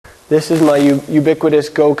This is my ubiquitous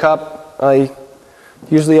Go cup. I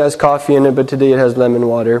usually has coffee in it, but today it has lemon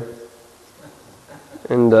water.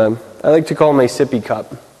 And I like to call it my sippy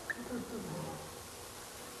cup.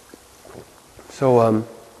 So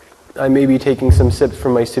I may be taking some sips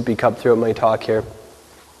from my sippy cup throughout my talk here.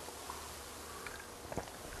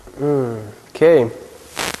 Okay.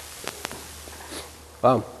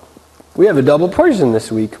 Wow. We have a double portion this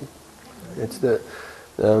week. It's the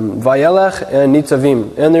Vayelech and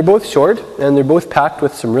Nitzavim. And they're both short, and they're both packed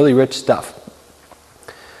with some really rich stuff.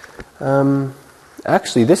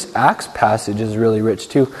 Actually, this Acts passage is really rich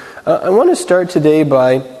too. I want to start today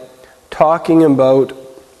by talking about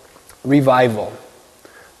revival.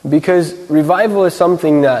 Because revival is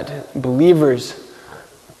something that believers'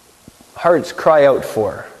 hearts cry out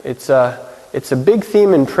for. It's a big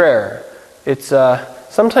theme in prayer.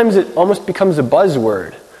 Sometimes it almost becomes a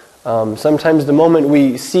buzzword. Sometimes the moment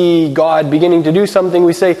we see God beginning to do something,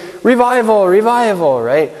 we say, revival, revival,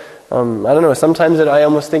 right? I don't know, sometimes I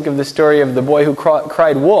almost think of the story of the boy who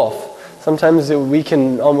cried wolf. Sometimes we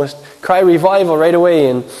can almost cry revival right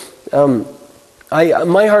away, and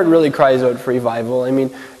my heart really cries out for revival. I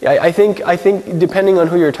mean, I think depending on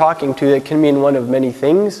who you're talking to, it can mean one of many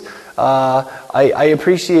things. I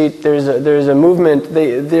appreciate there's a movement,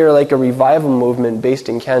 they're like a revival movement based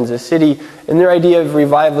in Kansas City, and their idea of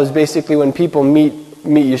revival is basically when people meet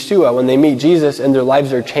Yeshua, when they meet Jesus, and their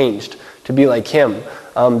lives are changed to be like Him.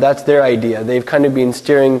 That's their idea. They've kind of been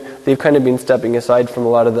stepping aside from a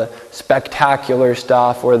lot of the spectacular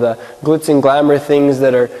stuff or the glitz and glamour things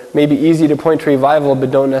that are maybe easy to point to revival but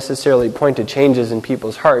don't necessarily point to changes in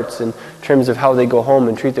people's hearts in terms of how they go home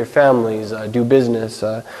and treat their families, do business,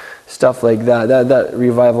 stuff like that. That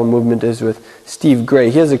revival movement is with Steve Gray.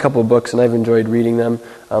 He has a couple books and I've enjoyed reading them.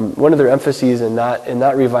 One of their emphases in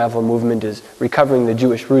that revival movement is recovering the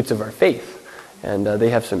Jewish roots of our faith. And they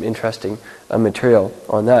have some interesting material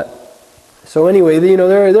on that. So anyway,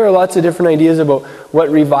 there are lots of different ideas about what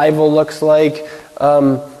revival looks like.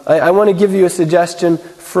 I want to give you a suggestion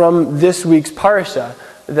from this week's parsha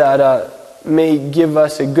that may give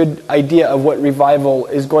us a good idea of what revival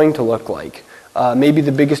is going to look like. Maybe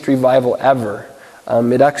the biggest revival ever.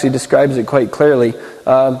 It actually describes it quite clearly.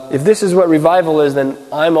 If this is what revival is, then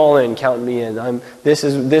I'm all in. Count me in. This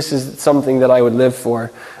is something that I would live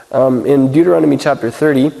for. In Deuteronomy chapter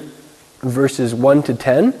 30, verses 1 to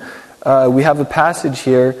 10, we have a passage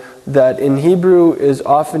here that in Hebrew is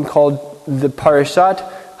often called the Parashat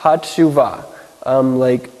HaTeshuvah,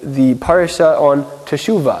 like the Parasha on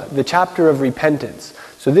Teshuvah, the chapter of repentance.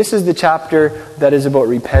 So this is the chapter that is about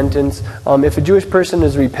repentance. If a Jewish person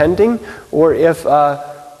is repenting, or if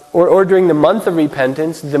or during the month of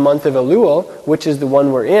repentance, the month of Elul, which is the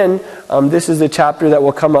one we're in, this is a chapter that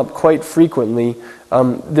will come up quite frequently.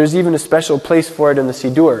 There's even a special place for it in the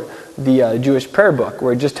Siddur, the Jewish prayer book,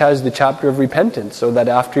 where it just has the chapter of repentance, so that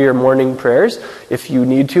after your morning prayers, if you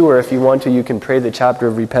need to or if you want to, you can pray the chapter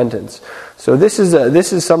of repentance. So this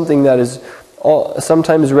is something that is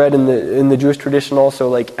sometimes read in the Jewish tradition also,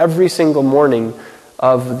 like every single morning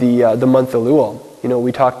of the month Elul.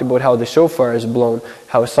 We talked about how the shofar is blown,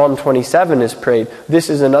 how Psalm 27 is prayed. This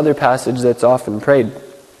is another passage that's often prayed.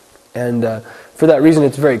 And for that reason,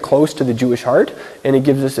 it's very close to the Jewish heart, and it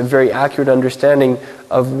gives us a very accurate understanding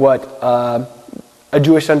of what a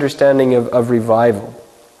Jewish understanding of revival.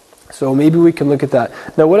 So maybe we can look at that.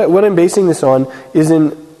 Now, what I'm basing this on is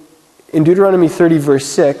in Deuteronomy 30, verse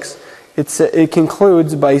 6, it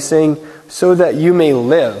concludes by saying, so that you may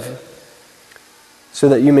live. So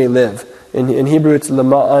that you may live. In Hebrew, it's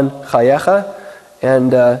lema'an chayecha,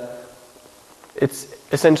 and it's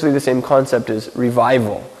essentially the same concept as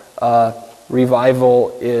revival.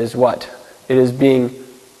 Revival is what? It is being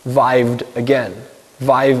vived again.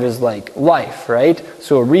 Vive is like life, right?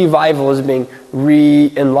 So a revival is being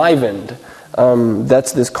re-enlivened.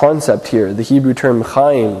 That's this concept here. The Hebrew term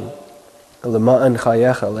chaim, lema'an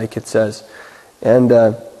chayecha, like it says. And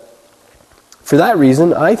for that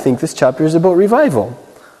reason, I think this chapter is about revival.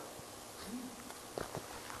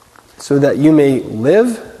 So that you may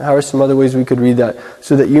live. How are some other ways we could read that?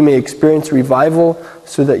 So that you may experience revival,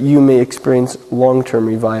 so that you may experience long-term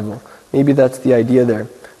revival. Maybe that's the idea there.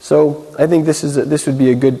 So I think this would be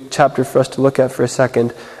a good chapter for us to look at for a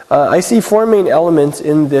second. I see four main elements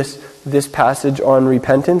in this passage on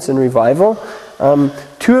repentance and revival.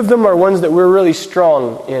 Two of them are ones that we're really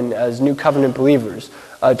strong in as New Covenant believers.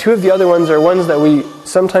 Two of the other ones are ones that we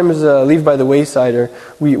sometimes leave by the wayside, or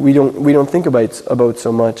we don't think about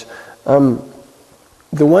so much.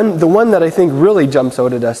 The one that I think really jumps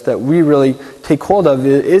out at us that we really take hold of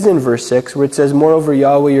is in verse 6, where it says, "Moreover,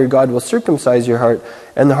 Yahweh your God will circumcise your heart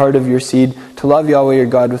and the heart of your seed to love Yahweh your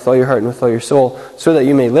God with all your heart and with all your soul, so that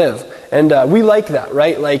you may live." And we like that,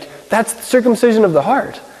 right? Like, that's circumcision of the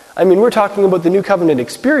heart. I mean, we're talking about the new covenant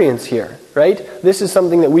experience here, right? This is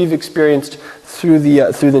something that we've experienced through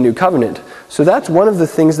the new covenant. So that's one of the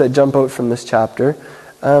things that jump out from this chapter.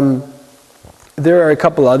 There are a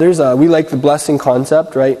couple others. We like the blessing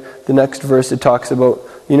concept, right? The next verse, it talks about,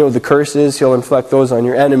 the curses. He'll inflict those on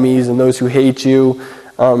your enemies and those who hate you.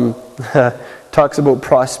 Talks about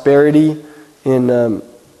prosperity in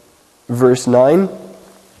verse 9.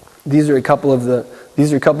 These are a couple of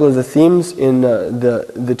the themes in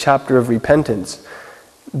the chapter of repentance.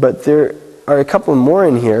 But there are a couple more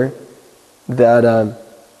in here that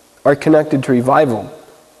are connected to revival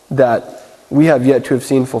that we have yet to have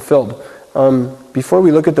seen fulfilled. Before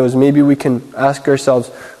we look at those, maybe we can ask ourselves,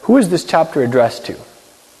 who is this chapter addressed to?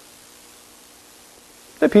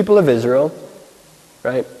 The people of Israel,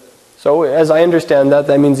 right? So as I understand that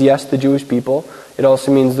means, yes, the Jewish people. It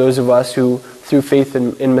also means those of us who, through faith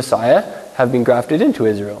in Messiah, have been grafted into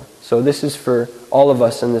Israel. So this is for all of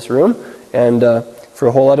us in this room, and for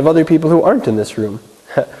a whole lot of other people who aren't in this room,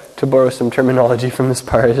 to borrow some terminology from this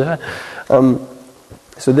parasha.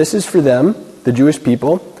 So this is for them, the Jewish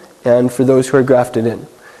people, and for those who are grafted in.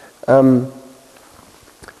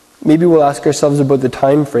 Maybe we'll ask ourselves about the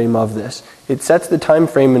time frame of this. It sets the time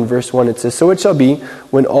frame in verse 1. It says, "So it shall be,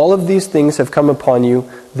 when all of these things have come upon you,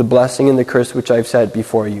 the blessing and the curse which I've set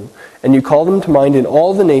before you, and you call them to mind in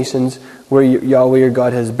all the nations where Yahweh your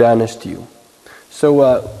God has banished you."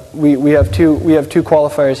 So we have two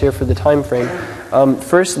qualifiers here for the time frame.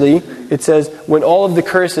 Firstly, it says, "When all of the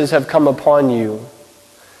curses have come upon you."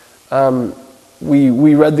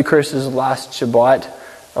 We read the curses last Shabbat.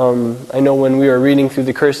 I know when we were reading through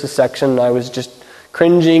the curses section, I was just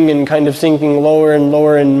cringing and kind of sinking lower and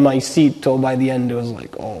lower in my seat till by the end it was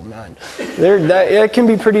like, oh man. It can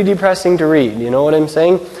be pretty depressing to read, you know what I'm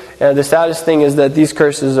saying? The saddest thing is that these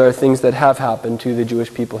curses are things that have happened to the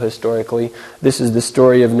Jewish people historically. This is the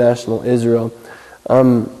story of national Israel.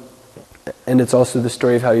 And it's also the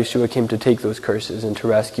story of how Yeshua came to take those curses and to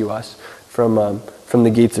rescue us from the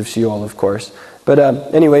gates of Sheol, of course. But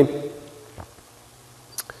anyway,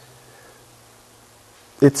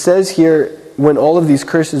 it says here, when all of these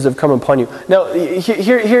curses have come upon you. Now,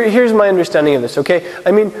 here's my understanding of this, okay?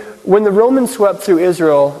 I mean, when the Romans swept through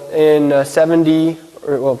Israel in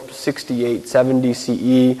 68, 70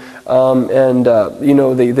 CE,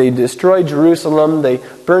 they destroyed Jerusalem, they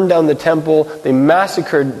burned down the temple, they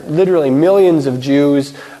massacred literally millions of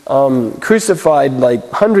Jews, crucified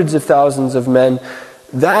like hundreds of thousands of men.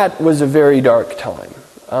 That was a very dark time.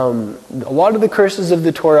 A lot of the curses of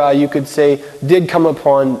the Torah, you could say, did come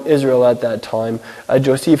upon Israel at that time.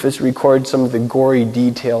 Josephus records some of the gory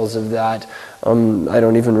details of that. I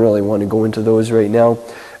don't even really want to go into those right now.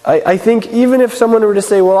 I think even if someone were to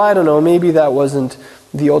say, well, I don't know, maybe that wasn't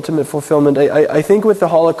the ultimate fulfillment, I think with the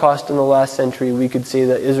Holocaust in the last century, we could say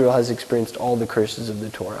that Israel has experienced all the curses of the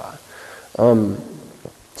Torah.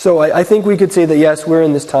 So I think we could say that, yes, we're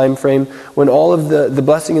in this time frame when all of the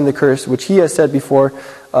blessing and the curse, which he has set before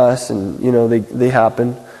us, and they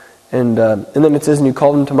happen. And then it says, and you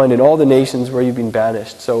call them to mind in all the nations where you've been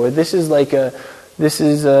banished. So this is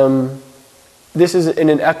in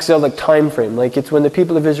an exilic time frame. Like, it's when the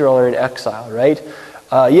people of Israel are in exile, right?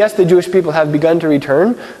 Yes, the Jewish people have begun to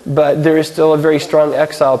return, but there is still a very strong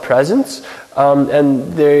exile presence.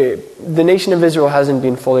 And the nation of Israel hasn't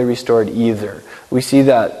been fully restored either. We see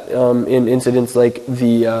that in incidents like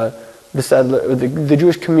the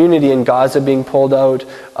Jewish community in Gaza being pulled out,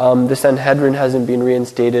 the Sanhedrin hasn't been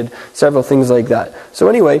reinstated, several things like that. So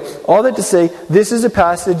anyway, all that to say, this is a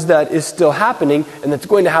passage that is still happening and that's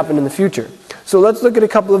going to happen in the future. So let's look at a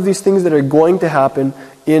couple of these things that are going to happen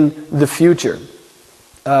in the future.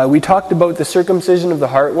 We talked about the circumcision of the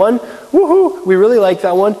heart one. Woohoo! We really like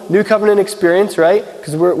that one. New covenant experience, right?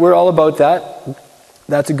 Because we're all about that.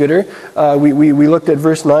 That's a gooder. We looked at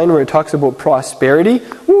verse 9 where it talks about prosperity.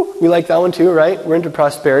 Woo! We like that one too, right? We're into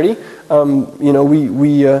prosperity.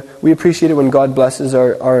 We appreciate it when God blesses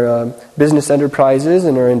our business enterprises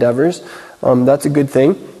and our endeavors. That's a good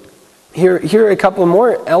thing. Here are a couple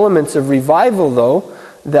more elements of revival, though,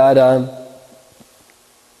 that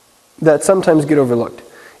sometimes get overlooked.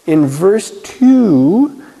 In verse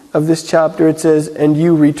 2 of this chapter, it says, "And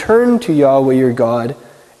you return to Yahweh your God,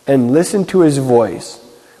 and listen to his voice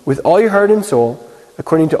with all your heart and soul,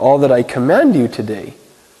 according to all that I command you today,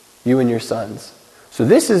 you and your sons." So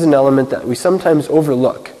this is an element that we sometimes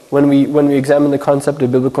overlook when we examine the concept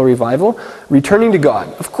of biblical revival? Returning to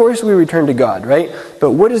God. Of course we return to God, right?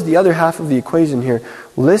 But what is the other half of the equation here?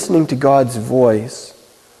 Listening to God's voice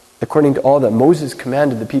according to all that Moses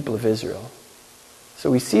commanded the people of Israel.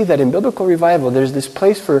 So we see that in biblical revival there's this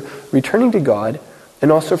place for returning to God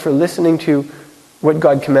and also for listening to what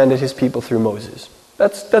God commanded his people through Moses.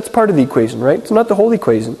 That's part of the equation, right? It's not the whole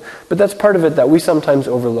equation, but that's part of it that we sometimes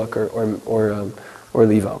overlook or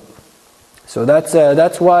leave out. So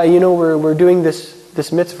that's why we're doing this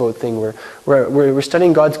mitzvot thing. We're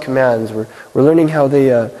studying God's commands. We're learning how they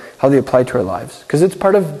apply to our lives because it's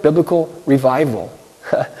part of biblical revival,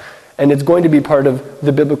 and it's going to be part of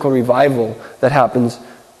the biblical revival that happens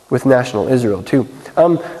with national Israel too.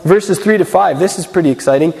 Verses 3-5. This is pretty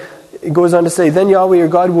exciting. It goes on to say, "Then Yahweh your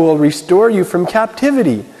God will restore you from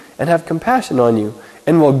captivity and have compassion on you,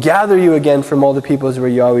 and will gather you again from all the peoples where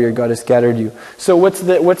Yahweh your God has scattered you." So what's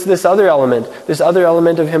this other element? This other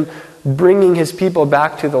element of him bringing his people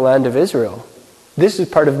back to the land of Israel. This is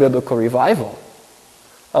part of biblical revival.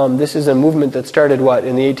 This is a movement that started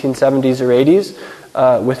in the 1870s or 80s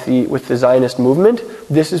with the Zionist movement.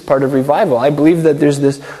 This is part of revival. I believe that there's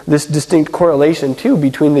this distinct correlation too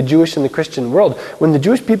between the Jewish and the Christian world. When the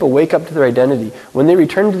Jewish people wake up to their identity, when they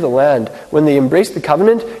return to the land, when they embrace the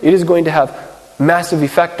covenant, it is going to have massive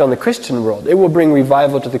effect on the Christian world. It will bring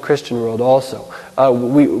revival to the Christian world also.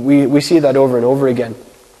 We see that over and over again.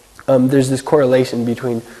 There's this correlation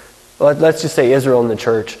between, let's just say, Israel and the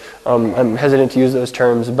church. I'm hesitant to use those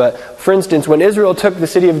terms, but for instance, when Israel took the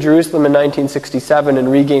city of Jerusalem in 1967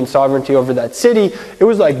 and regained sovereignty over that city, it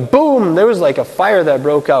was like boom, there was like a fire that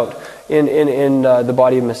broke out in the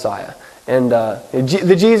body of Messiah. And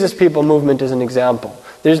the Jesus People movement is an example.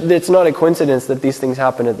 It's not a coincidence that these things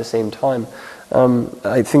happen at the same time.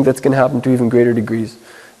 I think that's going to happen to even greater degrees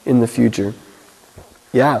in the future.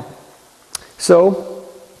 Yeah. So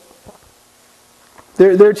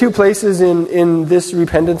there are two places in this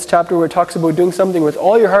repentance chapter where it talks about doing something with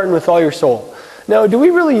all your heart and with all your soul. Now, do we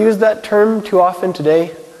really use that term too often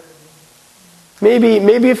today? Maybe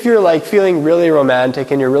if you're feeling really romantic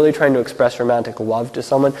and you're really trying to express romantic love to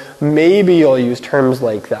someone, maybe you'll use terms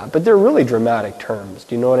like that. But they're really dramatic terms.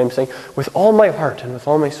 Do you know what I'm saying? With all my heart and with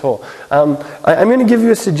all my soul. I'm going to give you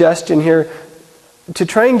a suggestion here to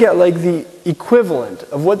try and get the equivalent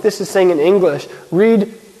of what this is saying in English.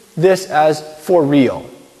 Read this as for real.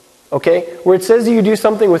 Okay? Where it says that you do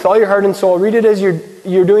something with all your heart and soul, read it as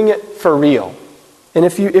you're doing it for real. And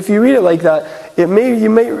if you read it like that, you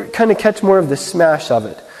may kind of catch more of the smash of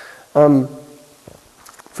it.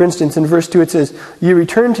 For instance, in verse 2 it says, "You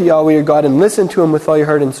return to Yahweh your God and listen to him with all your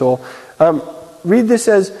heart and soul." Read this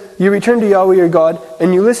as, "You return to Yahweh your God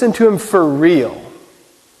and you listen to him for real."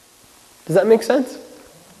 Does that make sense?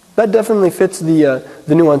 That definitely fits the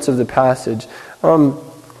nuance of the passage.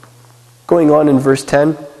 Going on in verse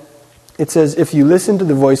 10, it says, "If you listen to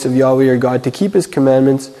the voice of Yahweh your God to keep his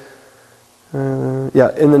commandments," and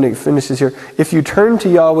then it finishes here, "if you turn to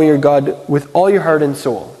Yahweh your God with all your heart and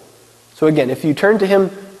soul." So again, if you turn to him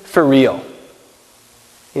for real.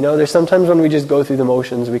 There's sometimes when we just go through the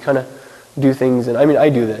motions, we kind of do things, and I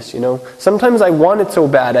do this, Sometimes I want it so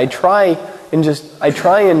bad, I try and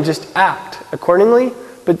just act accordingly,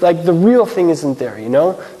 but the real thing isn't there,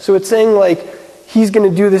 So it's saying he's going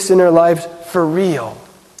to do this in our lives for real.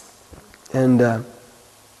 And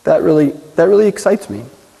that really excites me.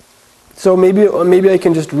 So maybe I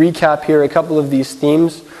can just recap here a couple of these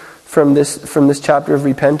themes from this chapter of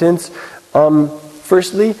repentance.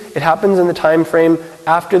 Firstly, it happens in the time frame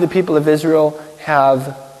after the people of Israel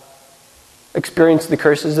have experienced the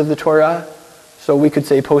curses of the Torah. So we could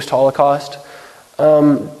say post-Holocaust.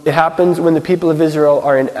 It happens when the people of Israel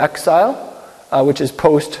are in exile, which is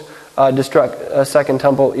Second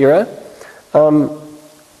Temple era.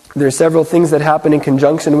 There are several things that happen in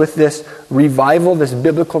conjunction with this revival, this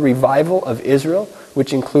biblical revival of Israel,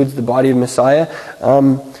 which includes the body of Messiah.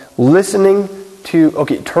 Turning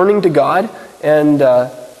to God and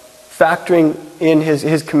factoring in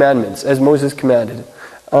his commandments, as Moses commanded.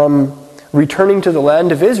 Returning to the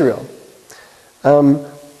land of Israel.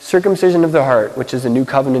 Circumcision of the heart, which is a new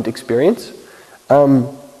covenant experience.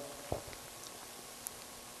 Him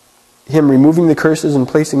removing the curses and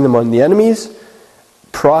placing them on the enemies.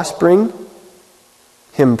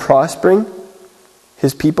 Him prospering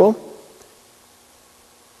his people.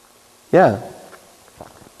 Yeah.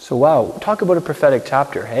 So wow, talk about a prophetic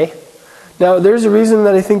chapter, hey? Now there's a reason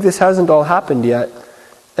that I think this hasn't all happened yet.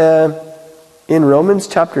 In Romans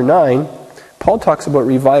chapter 9, Paul talks about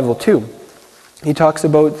revival too. He talks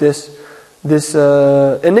about this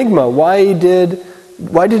enigma. Why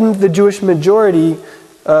didn't the Jewish majority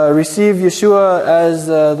receive Yeshua as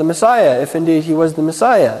the Messiah, if indeed he was the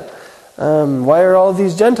Messiah? Why are all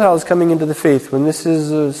these Gentiles coming into the faith when this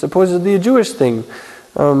is supposedly a Jewish thing?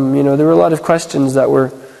 There were a lot of questions that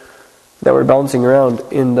were bouncing around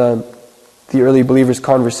in the early believers'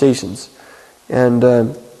 conversations.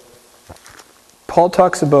 And Paul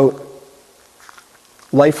talks about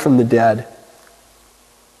life from the dead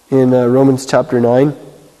in Romans chapter 9.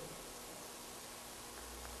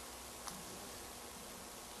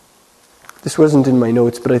 This wasn't in my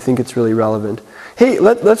notes, but I think it's really relevant. Hey,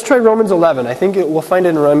 let's try Romans 11. I think we'll find it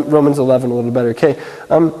in Romans 11 a little better. Okay,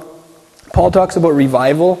 Paul talks about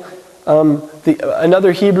revival.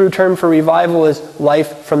 Another Hebrew term for revival is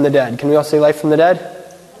life from the dead. Can we all say life from the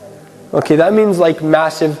dead? Okay, that means like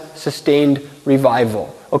massive, sustained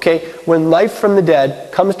revival. Okay, when life from the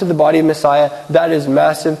dead comes to the body of Messiah, that is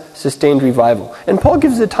massive, sustained revival. And Paul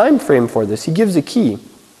gives a time frame for this. He gives a key.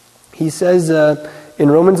 He says in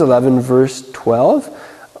Romans 11, verse 12,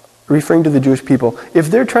 referring to the Jewish people, if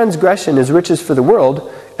their transgression is riches for the world,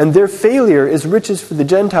 and their failure is riches for the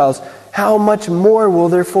Gentiles, how much more will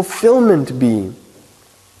their fulfillment be?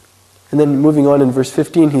 And then moving on in verse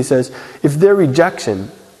 15, he says, if their rejection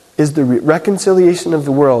is the reconciliation of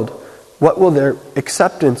the world, what will their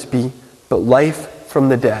acceptance be but life from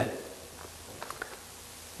the dead?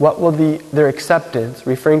 What will their acceptance,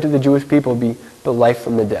 referring to the Jewish people, be but life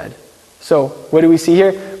from the dead? So, what do we see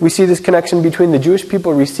here? We see this connection between the Jewish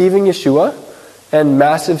people receiving Yeshua and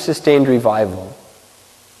massive sustained revival.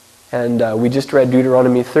 And we just read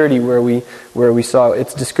Deuteronomy 30 where we saw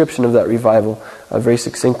its description of that revival very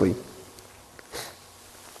succinctly.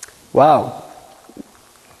 Wow.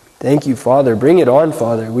 Thank you, Father. Bring it on,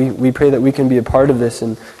 Father. We pray that we can be a part of this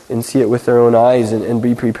and see it with our own eyes and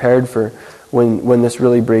be prepared for when this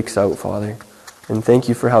really breaks out, Father. And thank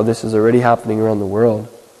you for how this is already happening around the world.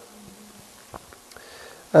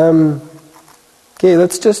 Okay,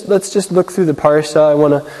 let's just look through the parsha. I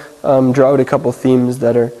want to draw out a couple themes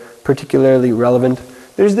that are particularly relevant.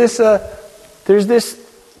 There's this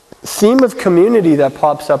theme of community that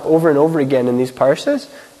pops up over and over again in these parshas,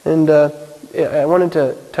 and I wanted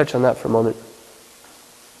to touch on that for a moment.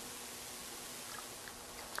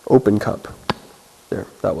 Open cup. There,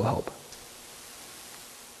 that will help.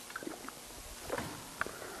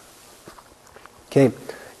 Okay,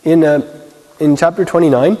 in chapter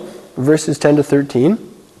 29, verses 10 to 13,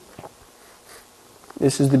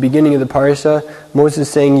 this is the beginning of the parsha. Moses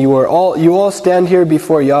saying, you all stand here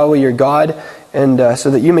before Yahweh your God, and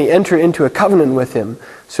so that you may enter into a covenant with him,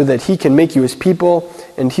 so that he can make you his people,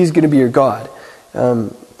 and he's going to be your God.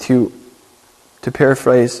 To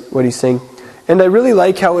paraphrase what he's saying. And I really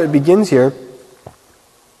like how it begins here.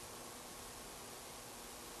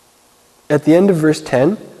 At the end of verse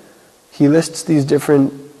 10, he lists these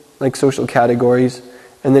different social categories,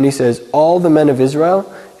 and then he says, all the men of Israel.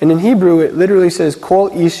 And in Hebrew, it literally says, Kol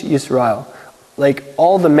Ish Yisrael, like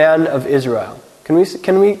all the man of Israel. Can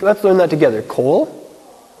we? Let's learn that together. Kol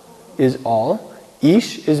is all,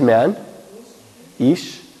 Ish is man,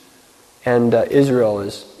 Ish, and Israel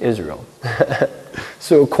is Israel.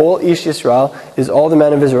 So Kol Ish Yisrael is all the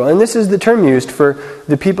man of Israel, and this is the term used for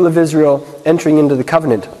the people of Israel entering into the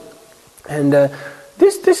covenant. And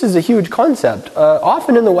This is a huge concept.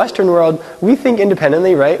 Often in the Western world, we think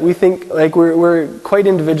independently, right? We think like we're quite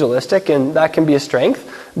individualistic, and that can be a strength.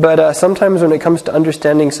 But sometimes when it comes to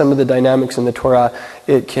understanding some of the dynamics in the Torah,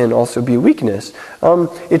 it can also be a weakness.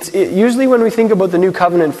 Usually when we think about the New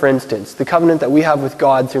Covenant, for instance, the covenant that we have with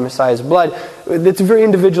God through Messiah's blood, it's a very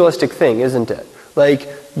individualistic thing, isn't it? Like,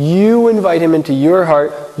 you invite him into your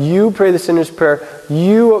heart, you pray the sinner's prayer,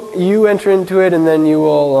 you enter into it, and then you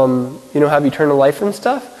will have eternal life and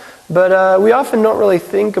stuff. But we often don't really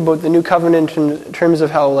think about the new covenant in terms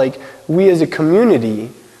of how we as a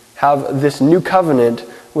community have this new covenant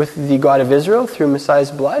with the God of Israel through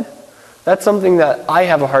Messiah's blood. That's something that I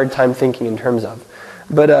have a hard time thinking in terms of.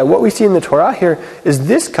 But what we see in the Torah here is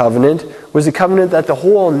this covenant was a covenant that the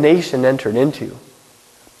whole nation entered into.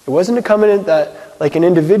 It wasn't a covenant that an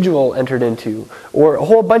individual entered into, or a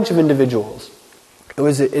whole bunch of individuals. It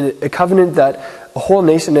was a covenant that a whole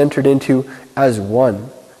nation entered into as one,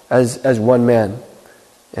 as one man.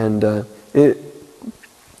 And it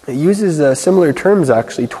uses similar terms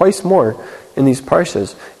actually twice more in these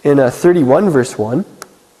parshas. In 31 verse 1,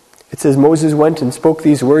 it says, Moses went and spoke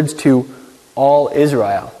these words to all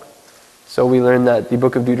Israel. So we learn that the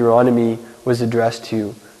book of Deuteronomy was addressed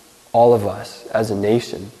to all of us as a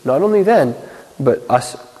nation. Not only then, but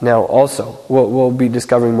us now also. We'll be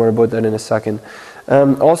discovering more about that in a second.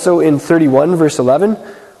 Also in 31 verse 11,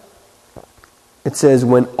 it says,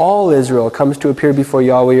 when all Israel comes to appear before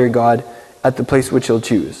Yahweh your God, at the place which you'll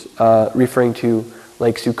choose, referring to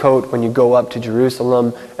like Sukkot when you go up to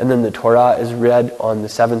Jerusalem, and then the Torah is read on the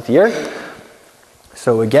 7th year.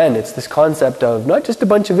 So again, it's this concept of not just a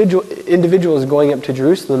bunch of individuals going up to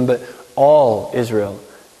Jerusalem, but all Israel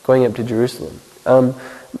going up to Jerusalem.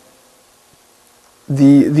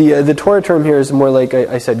 The Torah term here is more like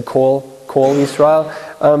I said, Kol Yisrael.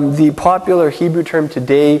 The popular Hebrew term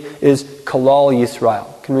today is Kalal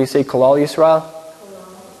Yisrael. Can we say Kalal Yisrael?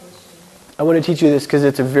 I want to teach you this because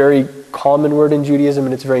it's a very common word in Judaism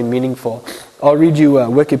and it's very meaningful. I'll read you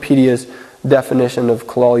Wikipedia's definition of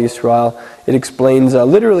Kalal Yisrael. It explains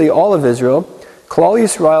literally all of Israel. Kalal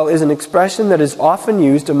Yisrael is an expression that is often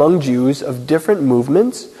used among Jews of different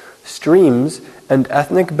movements, streams, and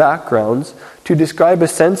ethnic backgrounds to describe a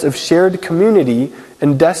sense of shared community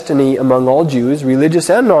and destiny among all Jews, religious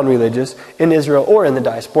and non-religious, in Israel or in the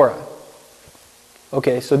diaspora.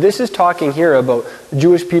 Okay, so this is talking here about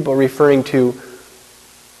Jewish people referring to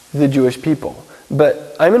the Jewish people.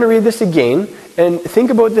 But I'm going to read this again and think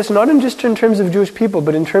about this not just in terms of Jewish people,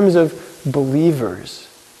 but in terms of believers,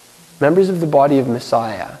 members of the body of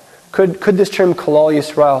Messiah. Could this term Kalal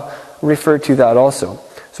Yisrael refer to that also?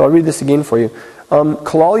 So I'll read this again for you.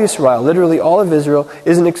 Kalal Yisrael, literally all of Israel,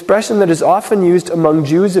 is an expression that is often used among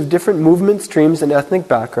Jews of different movements, streams, and ethnic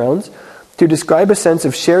backgrounds to describe a sense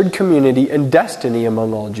of shared community and destiny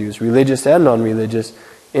among all Jews, religious and non-religious,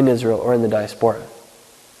 in Israel or in the diaspora.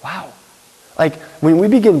 Wow. Like, when we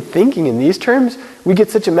begin thinking in these terms, we get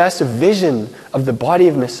such a massive vision of the body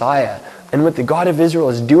of Messiah and what the God of Israel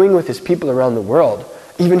is doing with his people around the world.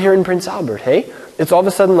 Even here in Prince Albert, hey? It's all of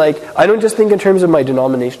a sudden like, I don't just think in terms of my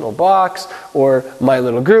denominational box or my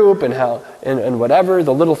little group and how and whatever,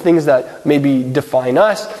 the little things that maybe define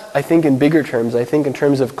us. I think in bigger terms. I think in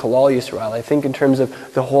terms of Kalal Yisrael. I think in terms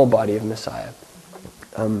of the whole body of Messiah.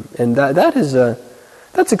 And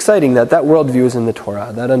that's exciting that worldview is in the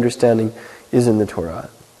Torah. That understanding is in the Torah.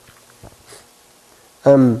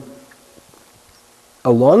 Along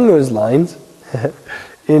those lines,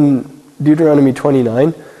 in Deuteronomy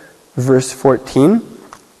 29, verse 14,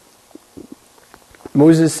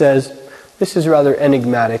 Moses says, this is rather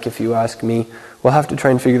enigmatic if you ask me. We'll have to try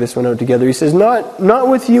and figure this one out together. He says, Not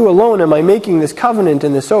with you alone am I making this covenant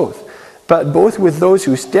and this oath, but both with those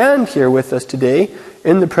who stand here with us today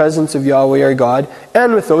in the presence of Yahweh our God,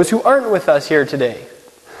 and with those who aren't with us here today.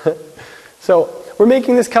 So, we're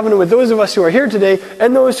making this covenant with those of us who are here today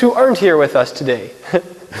and those who aren't here with us today.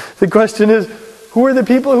 The question is, who are the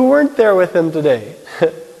people who weren't there with him today?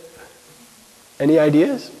 Any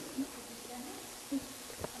ideas?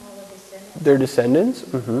 Their descendants.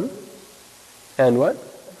 Mm-hmm. And what?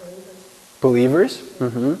 Believers.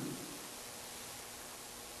 Mm-hmm.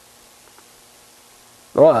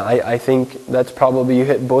 Well, I think that's probably, you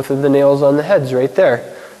hit both of the nails on the heads right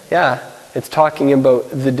there. Yeah, it's talking about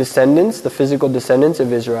the descendants, the physical descendants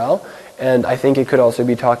of Israel, and I think it could also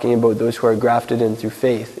be talking about those who are grafted in through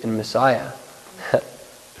faith in Messiah.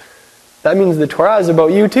 That means the Torah is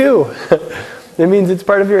about you too. It means it's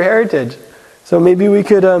part of your heritage. So maybe we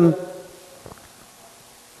could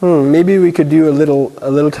do a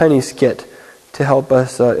little tiny skit to help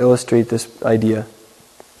us illustrate this idea.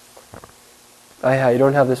 I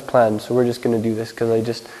don't have this planned, so we're just going to do this because I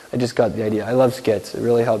just got the idea. I love skits. It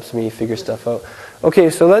really helps me figure stuff out. Okay,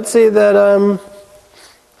 so let's say that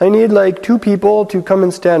I need like 2 people to come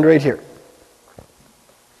and stand right here.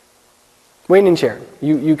 Wayne and Sharon,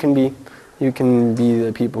 you can be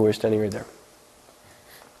the people who are standing right there.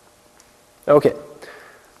 Okay,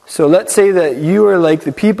 so let's say that you are like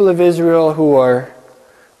the people of Israel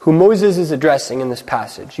who Moses is addressing in this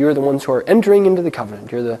passage. You're the ones who are entering into the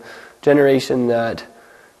covenant. You're the generation that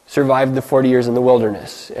survived the 40 years in the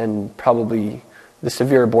wilderness and probably the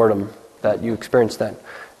severe boredom that you experienced then.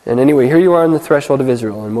 And anyway, here you are on the threshold of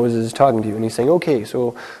Israel, and Moses is talking to you, and he's saying, okay,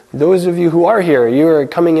 so those of you who are here, you are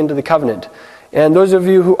coming into the covenant. And those of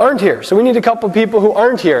you who aren't here, so we need a couple people who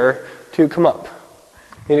aren't here to come up.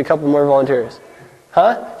 We need a couple more volunteers.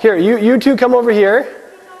 Huh? Here, you two come over here,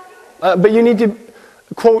 but you need to,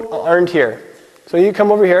 quote, aren't here. So you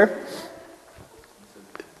come over here.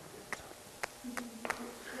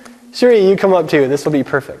 Siri, you come up too. This will be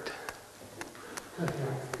perfect.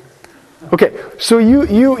 Okay, so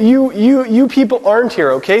you people aren't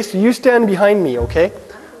here, okay? So you stand behind me, okay?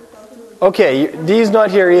 Okay, Dee's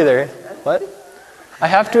not here either. What? I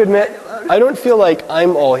have to admit, I don't feel like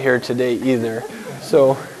I'm all here today either.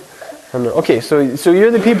 So, okay, so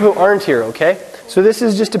you're the people who aren't here, okay? So this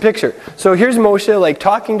is just a picture. So here's Moshe, like,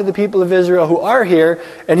 talking to the people of Israel who are here,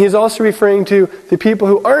 and he's also referring to the people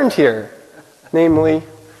who aren't here. Namely,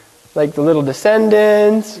 like the little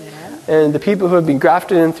descendants, and the people who have been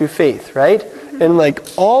grafted in through faith, right? And like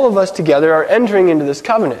all of us together are entering into this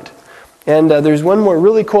covenant. And there's one more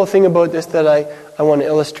really cool thing about this that I want to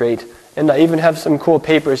illustrate. And I even have some cool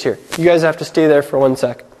papers here. You guys have to stay there for 1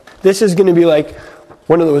 sec. This is going to be like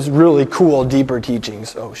one of those really cool, deeper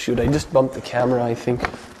teachings. Oh shoot, I just bumped the camera, I think.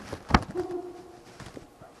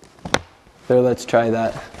 There, let's try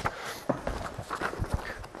that.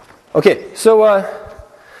 Okay, so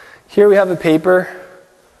here we have a paper.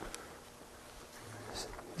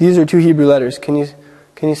 These are 2 Hebrew letters. Can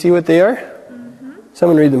you see what they are? Mm-hmm.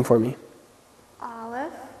 Someone read them for me.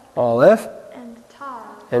 Aleph.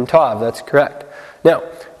 And Tav, that's correct. Now,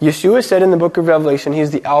 Yeshua said in the book of Revelation,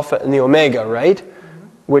 he's the Alpha and the Omega, right?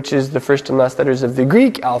 Mm-hmm. Which is the first and last letters of the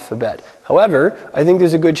Greek alphabet. However, I think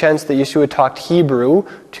there's a good chance that Yeshua talked Hebrew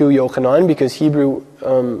to Yochanan, because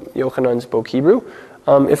Yochanan spoke Hebrew.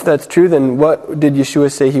 If that's true, then what did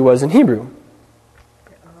Yeshua say he was in Hebrew?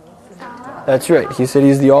 That's right. He said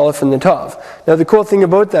he's the Aleph and the Tav. Now the cool thing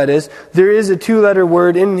about that is there is a 2-letter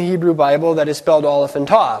word in the Hebrew Bible that is spelled Aleph and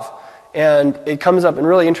Tav. And it comes up in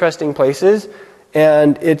really interesting places.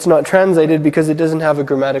 And it's not translated because it doesn't have a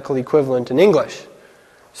grammatical equivalent in English.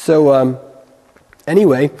 So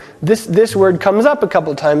anyway, this word comes up a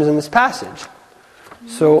couple times in this passage.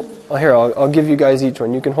 So here, I'll give you guys each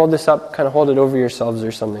one. You can hold this up, kind of hold it over yourselves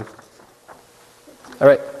or something. All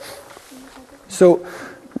right. So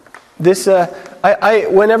this,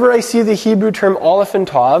 whenever I see the Hebrew term Aleph and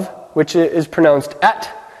Tav, which is pronounced et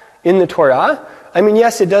in the Torah, I mean,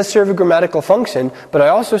 yes, it does serve a grammatical function, but I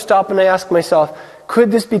also stop and I ask myself,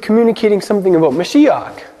 could this be communicating something about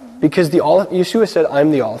Mashiach? Because Yeshua said,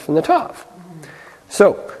 I'm the Aleph and the Tav.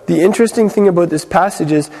 So, the interesting thing about this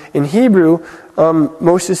passage is, in Hebrew,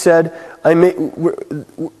 Moses said,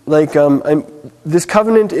 this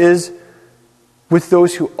covenant is with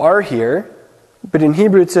those who are here, but in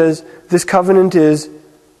Hebrew it says, this covenant is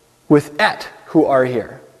with et, who are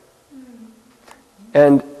here.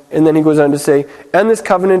 And then he goes on to say, and this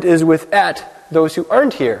covenant is with et, those who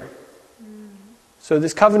aren't here. So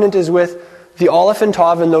this covenant is with the Aleph and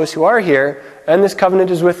Tav and those who are here, and this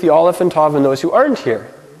covenant is with the Aleph and Tav and those who aren't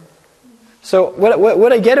here. So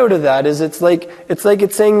what I get out of that is it's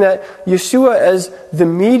saying that Yeshua as the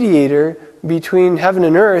mediator between heaven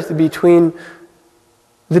and earth, between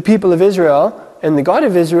the people of Israel and the God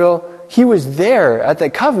of Israel, he was there at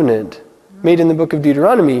that covenant made in the book of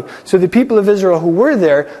Deuteronomy. So the people of Israel who were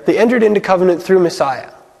there, they entered into covenant through Messiah.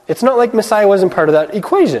 It's not like Messiah wasn't part of that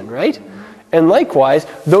equation, right? And likewise,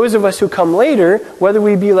 those of us who come later, whether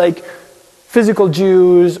we be like physical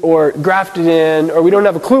Jews or grafted in, or we don't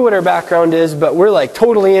have a clue what our background is, but we're like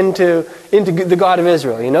totally into the God of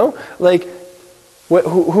Israel, you know? Like,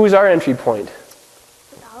 who's our entry point?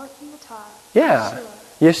 The Aleph and the Tav. Yeah.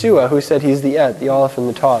 Yeshua, who said he's the et, the Aleph and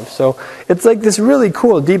the Tav. So it's like this really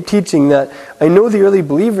cool, deep teaching that I know the early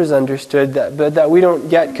believers understood, but that we don't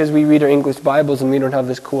get because we read our English Bibles and we don't have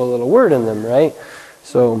this cool little word in them, right?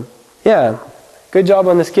 So, yeah. Good job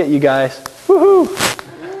on the skit, you guys. Woohoo!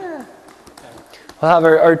 Yeah. We'll have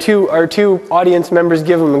our two audience members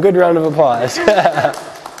give them a good round of applause. That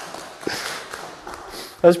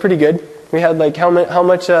was pretty good. We had like how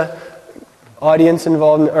much audience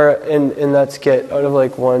involved in that skit? Out of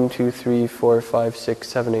like 1, 2, 3, 4, 5, 6,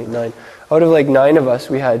 7, 8, 9. Out of like 9 of us,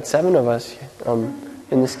 we had 7 of us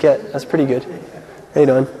in the skit. That's pretty good. Right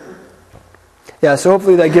on. Yeah, so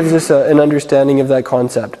hopefully that gives us an understanding of that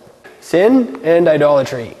concept. Sin and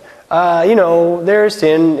idolatry. There's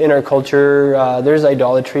sin in our culture. There's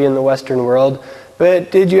idolatry in the Western world.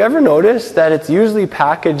 But did you ever notice that it's usually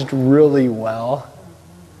packaged really well?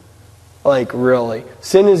 Like, really.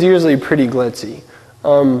 Sin is usually pretty glitzy.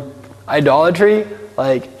 Idolatry,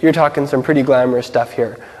 like, you're talking some pretty glamorous stuff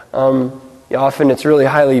here. Often it's really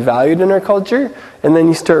highly valued in our culture, and then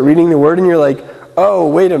you start reading the Word and you're like, oh,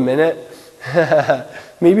 wait a minute.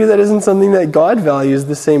 Maybe that isn't something that God values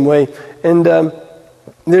the same way. And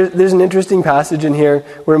there's an interesting passage in here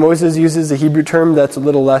where Moses uses a Hebrew term that's a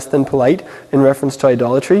little less than polite in reference to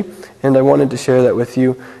idolatry, and I wanted to share that with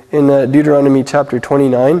you. In Deuteronomy chapter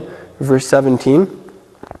 29, verse 17,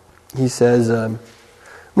 he says,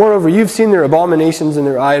 moreover, you've seen their abominations and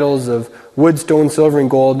their idols of wood, stone, silver,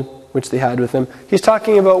 and gold, which they had with them. He's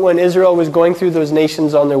talking about when Israel was going through those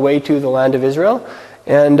nations on their way to the land of Israel,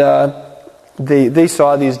 and they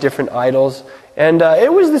saw these different idols, and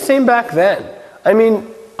it was the same back then. I mean,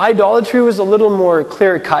 idolatry was a little more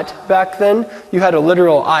clear-cut back then. You had a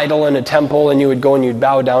literal idol in a temple, and you would go and you'd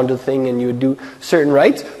bow down to the thing, and you would do certain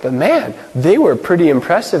rites. But man, they were pretty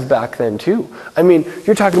impressive back then too. I mean,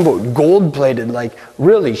 you're talking about gold-plated, like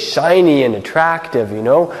really shiny and attractive,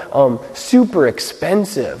 super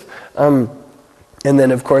expensive. And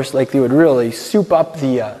then, of course, like they would really soup up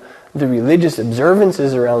the religious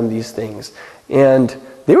observances around these things. And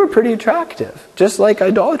they were pretty attractive, just like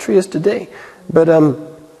idolatry is today. But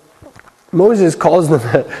Moses calls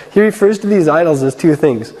them, he refers to these idols as two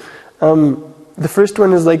things. The first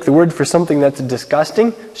one is like the word for something that's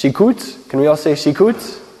disgusting, shikuts. Can we all say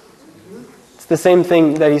shikuts? It's the same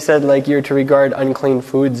thing that he said, like you're to regard unclean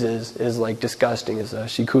foods is like disgusting, is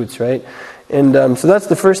shikuts, right? And so that's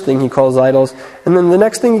the first thing he calls idols. And then the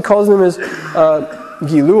next thing he calls them is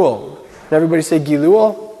Giluol. Can everybody say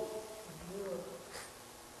Giluol?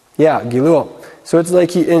 Yeah, Giluol. So it's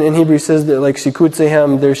like in Hebrew says that like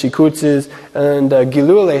shikutzehem, they're shikutzes, and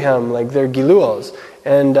gilulehem, like they're giluos.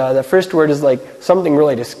 And the first word is like something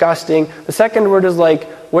really disgusting. The second word is like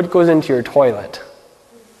what goes into your toilet.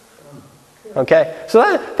 Okay, so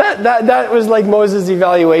that was like Moses'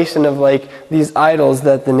 evaluation of like these idols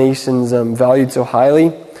that the nations valued so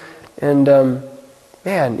highly. And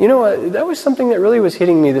man, you know what? That was something that really was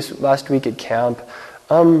hitting me this last week at camp.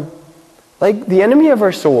 Like the enemy of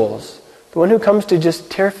our souls, the one who comes to just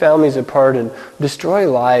tear families apart and destroy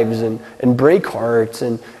lives and break hearts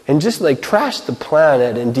and just like trash the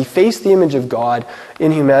planet and deface the image of God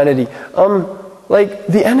in humanity. Like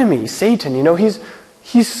the enemy, Satan,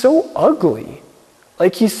 he's so ugly.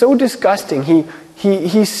 Like he's so disgusting.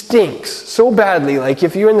 He stinks so badly. Like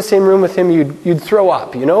if you're in the same room with him, you'd throw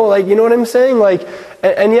up. Like you know what I'm saying? Like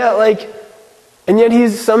and yet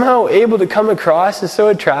he's somehow able to come across as so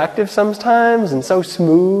attractive sometimes and so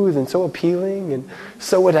smooth and so appealing and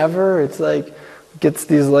so whatever. It's like gets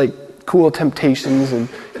these like cool temptations and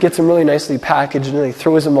gets them really nicely packaged and really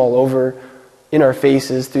throws them all over in our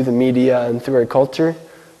faces through the media and through our culture.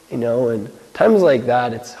 And times like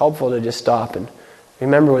that, it's helpful to just stop and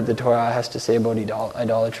remember what the Torah has to say about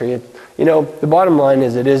idolatry. The bottom line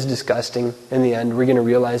is it is disgusting in the end. We're going to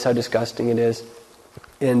realize how disgusting it is.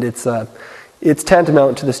 And it's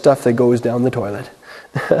tantamount to the stuff that goes down the toilet.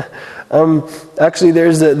 Actually,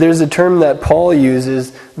 there's a term that Paul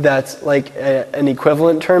uses that's like an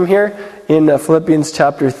equivalent term here in Philippians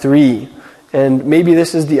chapter 3. And maybe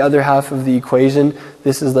this is the other half of the equation.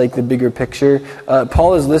 This is like the bigger picture.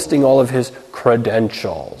 Paul is listing all of his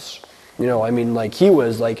credentials. Like he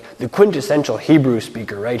was like the quintessential Hebrew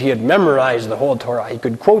speaker, right? He had memorized the whole Torah. He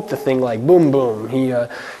could quote the thing like boom, boom.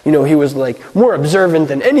 He was like more observant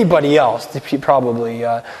than anybody else. He probably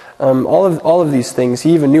all of these things.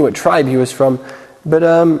 He even knew what tribe he was from. But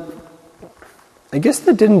I guess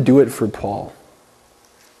that didn't do it for Paul.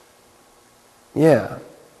 Yeah.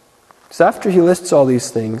 So after he lists all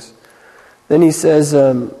these things, then he says,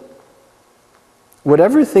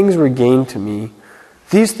 whatever things were gained to me,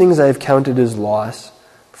 these things I have counted as loss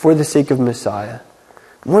for the sake of Messiah.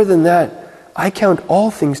 More than that, I count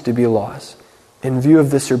all things to be loss in view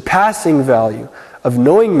of the surpassing value of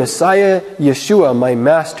knowing Messiah, Yeshua, my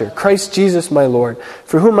Master, Christ Jesus, my Lord,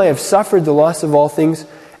 for whom I have suffered the loss of all things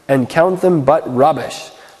and count them but rubbish,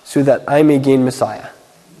 so that I may gain Messiah.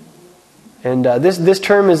 And this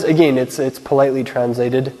term is, again, it's politely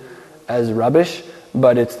translated as rubbish,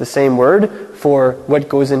 but it's the same word for what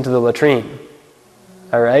goes into the latrine.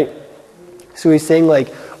 All right? So he's saying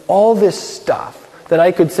like all this stuff that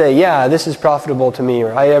I could say, yeah, this is profitable to me,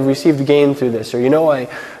 or I have received gain through this, or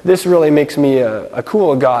this really makes me a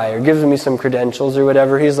cool guy, or gives me some credentials or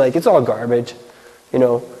whatever. He's like, it's all garbage.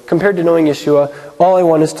 Compared to knowing Yeshua, all I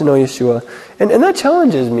want is to know Yeshua. And that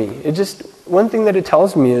challenges me. One thing that it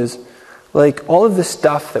tells me is like all of the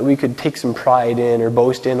stuff that we could take some pride in or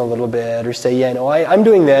boast in a little bit or say, I'm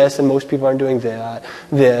doing this and most people aren't doing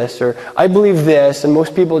this, or I believe this and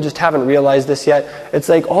most people just haven't realized this yet. It's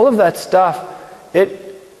like all of that stuff,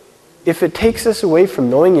 if it takes us away from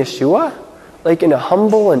knowing Yeshua, like in a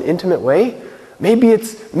humble and intimate way, maybe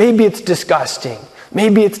it's disgusting.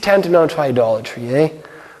 Maybe it's tantamount to idolatry,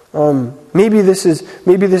 Maybe this is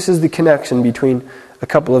the connection between a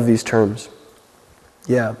couple of these terms.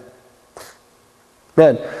 Yeah.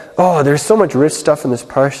 Man, there's so much rich stuff in this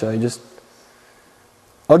parsha.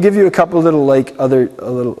 I'll give you a couple little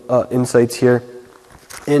insights here.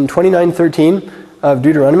 In 29:13 of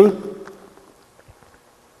Deuteronomy,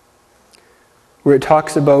 where it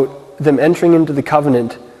talks about them entering into the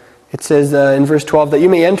covenant, it says in verse 12 that you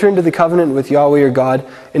may enter into the covenant with Yahweh your God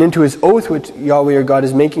and into his oath which Yahweh your God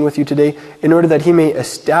is making with you today, in order that he may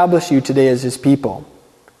establish you today as his people.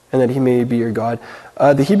 and that he may be your God.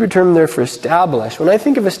 The Hebrew term there for establish, when I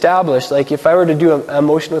think of establish, like if I were to do a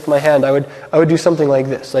motion with my hand, I would do something like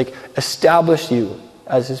this, like establish you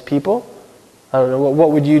as his people. I don't know,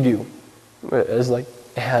 what would you do? As like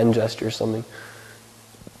a hand gesture or something.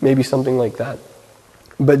 Maybe something like that.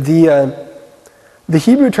 But the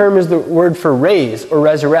Hebrew term is the word for raise or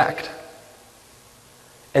resurrect.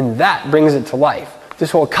 And that brings it to life. This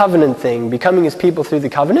whole covenant thing, becoming his people through the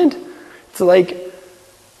covenant, it's like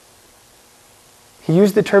he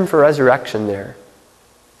used the term for resurrection there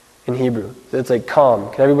in Hebrew. It's like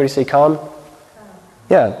calm. Can everybody say calm?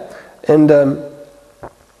 Yeah. And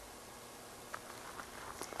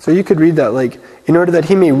so you could read that like, in order that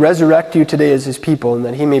he may resurrect you today as his people and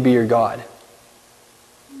that he may be your God.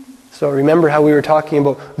 So remember how we were talking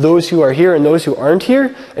about those who are here and those who aren't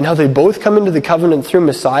here, and how they both come into the covenant through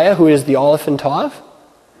Messiah, who is the Aleph and Tav?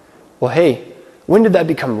 Well, hey, when did that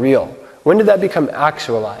become real? When did that become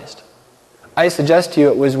actualized? I suggest to you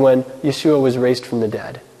it was when Yeshua was raised from the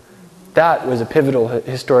dead. That was a pivotal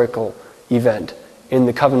historical event in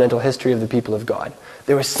the covenantal history of the people of God.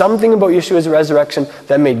 There was something about Yeshua's resurrection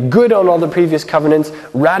that made good on all the previous covenants,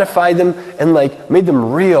 ratified them, and made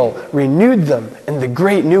them real, renewed them in the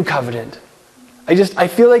great new covenant. I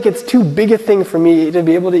feel like it's too big a thing for me to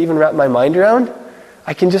be able to even wrap my mind around.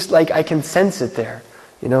 I can sense it there,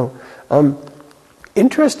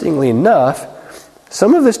 Interestingly enough,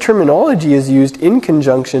 some of this terminology is used in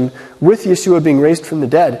conjunction with Yeshua being raised from the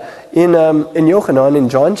dead. In Yochanan, in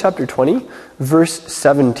John chapter 20, verse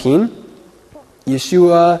 17,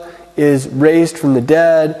 Yeshua is raised from the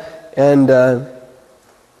dead, and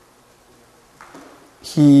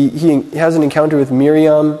he has an encounter with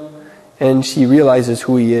Miriam, and she realizes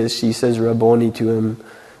who he is. She says Rabboni to him,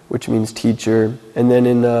 which means teacher. And then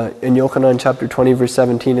in Yochanan chapter 20, verse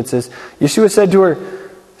 17, it says, Yeshua said to her,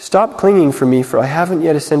 "Stop clinging for me, for I haven't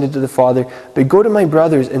yet ascended to the Father, but go to my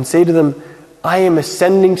brothers and say to them, I am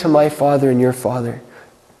ascending to my Father and your Father,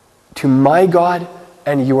 to my God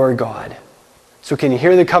and your God." So can you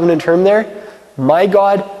hear the covenant term there? My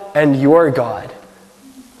God and your God.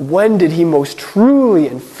 When did he most truly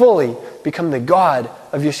and fully become the God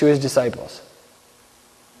of Yeshua's disciples?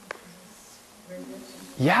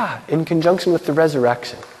 Yeah, in conjunction with the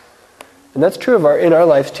resurrection. And that's true in our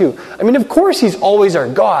lives too. I mean, of course he's always our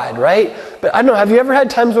God, right? But I don't know, have you ever had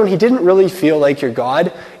times when he didn't really feel like your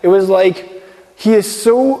God? It was like, he is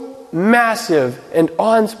so massive and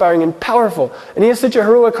awe-inspiring and powerful, and he has such a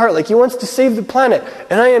heroic heart, like he wants to save the planet,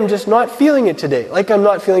 and I am just not feeling it today, like I'm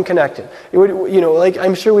not feeling connected. It would,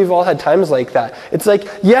 I'm sure we've all had times like that. It's like,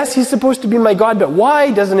 yes, he's supposed to be my God, but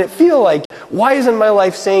why doesn't it feel like, why isn't my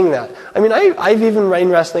life saying that? I mean, I've even been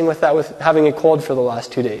wrestling with that with having a cold for the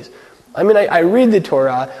last 2 days. I mean, I read the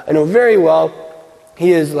Torah, I know very well,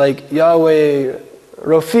 he is like Yahweh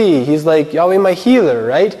Rofi, he's like Yahweh my healer,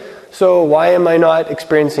 right? So why am I not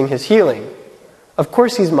experiencing his healing? Of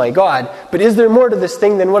course he's my God, but is there more to this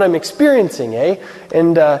thing than what I'm experiencing, eh?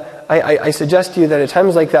 And I suggest to you that at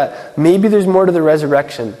times like that, maybe there's more to the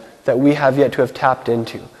resurrection that we have yet to have tapped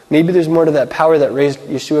into. Maybe there's more to that power that raised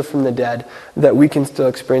Yeshua from the dead that we can still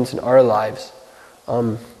experience in our lives.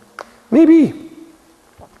 Maybe.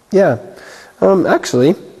 Yeah.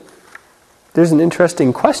 Actually, there's an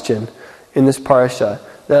interesting question in this parasha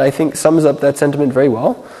that I think sums up that sentiment very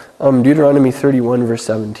well. Deuteronomy 31, verse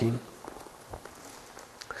 17.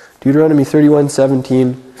 Deuteronomy 31,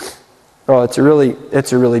 17. Oh, it's a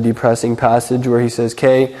really depressing passage where he says,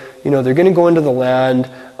 "Okay, they're going to go into the land.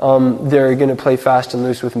 They're going to play fast and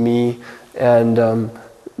loose with me, and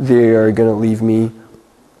they are going to leave me."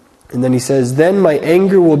 And then he says, "Then my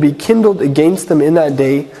anger will be kindled against them in that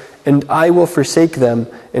day, and I will forsake them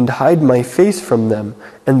and hide my face from them,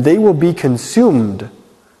 and they will be consumed,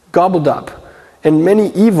 gobbled up, and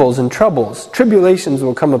many evils and troubles, tribulations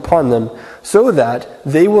will come upon them, so that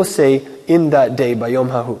they will say in that day, Bayom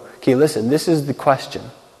Hahu." Okay, listen, this is the question.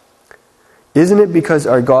 Isn't it because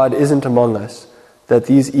our God isn't among us that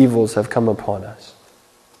these evils have come upon us?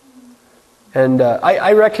 And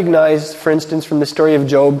I recognize, for instance, from the story of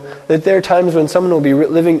Job, that there are times when someone will be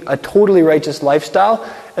living a totally righteous lifestyle,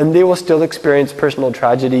 and they will still experience personal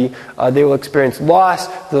tragedy. They will experience loss.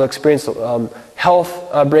 They'll experience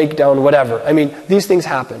health breakdown, whatever. I mean, these things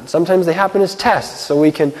happen. Sometimes they happen as tests, so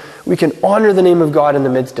we can honor the name of God in the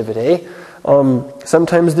midst of it. Eh?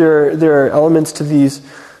 Sometimes there are elements to these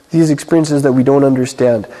experiences that we don't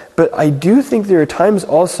understand. But I do think there are times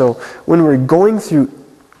also when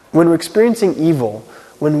we're experiencing evil,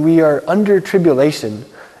 when we are under tribulation,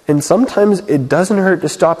 and sometimes it doesn't hurt to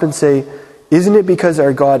stop and say, isn't it because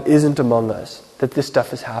our God isn't among us that this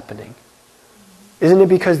stuff is happening? Isn't it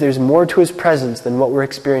because there's more to His presence than what we're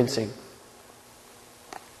experiencing?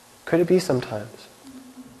 Could it be sometimes?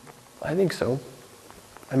 I think so.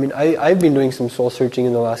 I mean, I've been doing some soul searching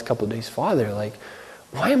in the last couple of days. Father, like,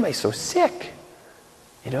 why am I so sick?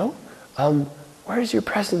 You know? Where is your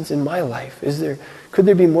presence in my life? Could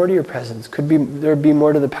there be more to your presence? Could there be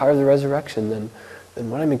more to the power of the resurrection than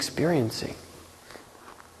what I'm experiencing?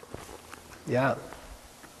 Yeah.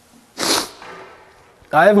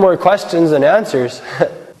 I have more questions than answers.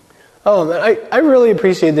 Oh man, I really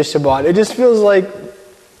appreciate this Shabbat. It just feels like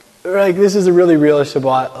this is a really real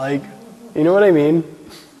Shabbat. Like, you know what I mean?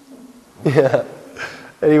 Yeah.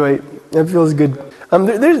 Anyway, that feels good.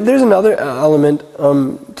 There's another element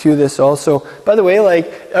to this also. By the way,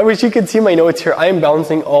 I wish you could see my notes here. I am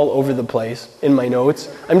bouncing all over the place in my notes.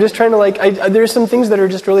 I'm just trying to there's some things that are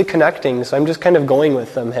just really connecting, so I'm just kind of going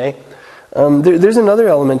with them, hey? There's another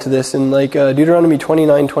element to this in Deuteronomy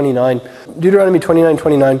 29:29. Deuteronomy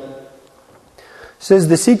 29:29 says,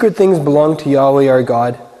 "The secret things belong to Yahweh our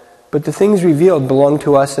God, but the things revealed belong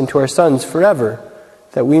to us and to our sons forever,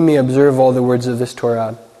 that we may observe all the words of this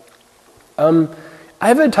Torah."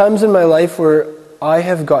 I've had times in my life where I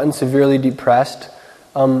have gotten severely depressed,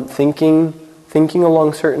 thinking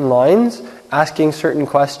along certain lines, asking certain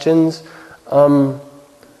questions.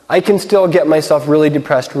 I can still get myself really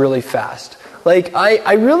depressed really fast.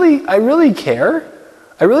 I really care.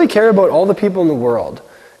 I really care about all the people in the world.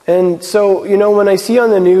 And so, when I see on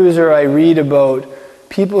the news or I read about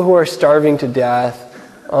people who are starving to death,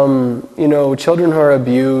 children who are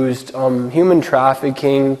abused, human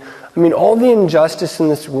trafficking, all the injustice in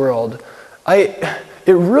this world, it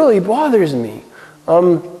really bothers me.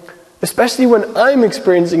 Especially when I'm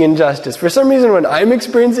experiencing injustice. For some reason, when I'm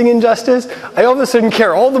experiencing injustice, I all of a sudden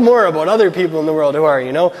care all the more about other people in the world who are,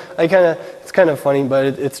 it's kind of funny,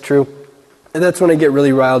 but it's true. And that's when I get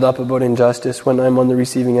really riled up about injustice, when I'm on the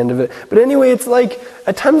receiving end of it. But anyway, it's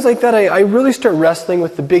at times like that, I really start wrestling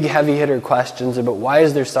with the big heavy hitter questions about why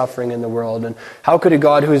is there suffering in the world, and how could a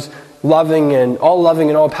God who's loving and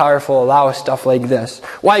all powerful allow stuff like this?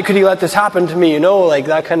 Why could He let this happen to me?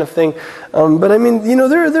 That kind of thing. But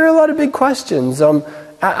there are a lot of big questions.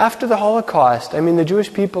 After the Holocaust, the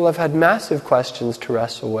Jewish people have had massive questions to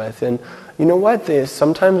wrestle with, and you know what?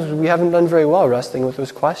 Sometimes we haven't done very well wrestling with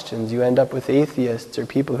those questions. You end up with atheists or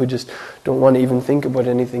people who just don't want to even think about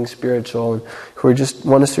anything spiritual, and who just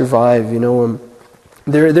want to survive.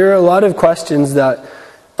 There are a lot of questions that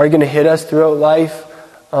are going to hit us throughout life.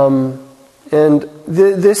 And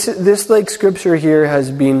this scripture here has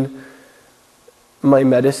been my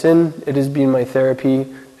medicine. It has been my therapy.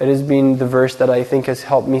 It has been the verse that I think has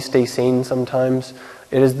helped me stay sane sometimes.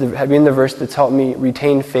 It has been the verse that's helped me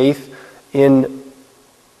retain faith in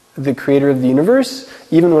the Creator of the universe,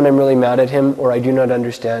 even when I'm really mad at Him, or I do not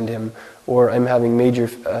understand Him, or I'm having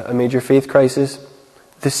a major faith crisis.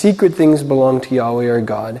 The secret things belong to Yahweh our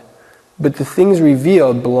God, but the things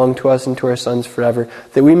revealed belong to us and to our sons forever,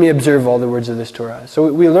 that we may observe all the words of this Torah.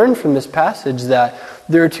 So we learn from this passage that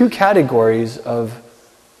there are two categories of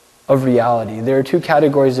reality. There are two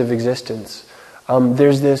categories of existence.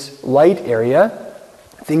 There's this light area,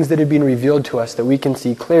 things that have been revealed to us that we can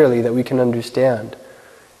see clearly, that we can understand.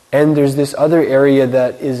 And there's this other area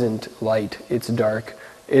that isn't light, it's dark.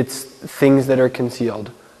 It's things that are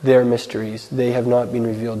concealed. They're mysteries. They have not been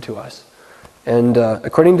revealed to us. And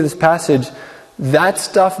according to this passage, that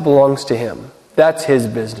stuff belongs to Him. That's His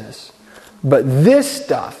business. But this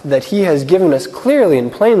stuff that He has given us clearly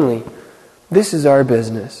and plainly, this is our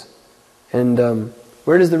business. And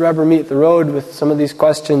where does the rubber meet the road with some of these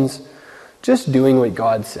questions? Just doing what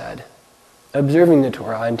God said. Observing the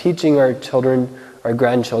Torah and teaching our children, our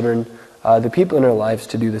grandchildren, the people in our lives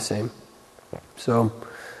to do the same. So,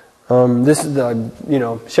 this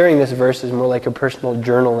is sharing this verse is more like a personal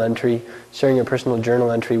journal entry, sharing a personal journal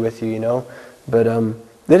entry with you, But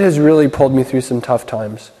that has really pulled me through some tough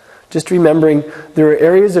times. Just remembering there are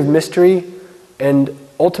areas of mystery, and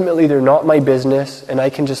ultimately they're not my business, and I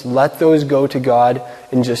can just let those go to God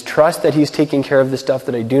and just trust that He's taking care of the stuff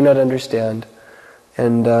that I do not understand.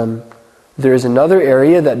 And there is another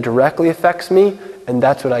area that directly affects me, and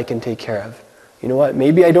that's what I can take care of. You know what?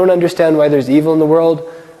 Maybe I don't understand why there's evil in the world,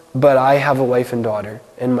 but I have a wife and daughter,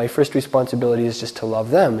 and my first responsibility is just to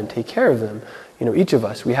love them and take care of them. Each of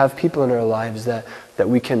us, we have people in our lives that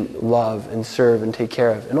we can love and serve and take care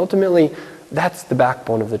of. And ultimately, that's the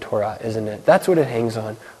backbone of the Torah, isn't it? That's what it hangs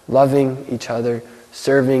on. Loving each other,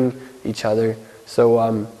 serving each other.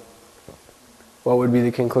 So, what would be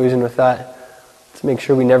the conclusion with that? Let's make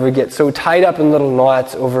sure we never get so tied up in little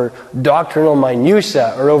knots over doctrinal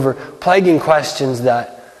minutiae or over plaguing questions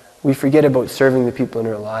that we forget about serving the people in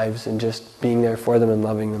our lives and just being there for them and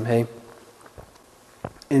loving them, hey?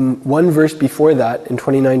 In one verse before that, in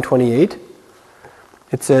 29:28,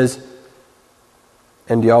 it says,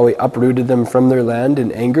 "And Yahweh uprooted them from their land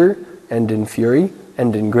in anger and in fury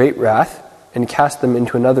and in great wrath, and cast them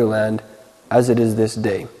into another land, as it is this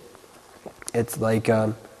day." It's like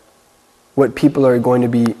what people are going to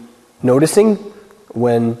be noticing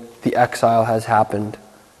when the exile has happened.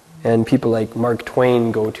 And people like Mark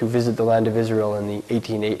Twain go to visit the land of Israel in the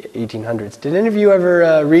 1800s. Did any of you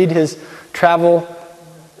ever read his travel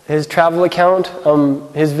account,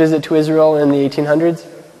 his visit to Israel in the 1800s?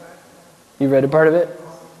 You read a part of it?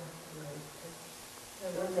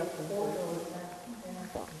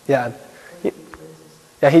 Yeah.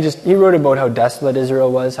 He wrote about how desolate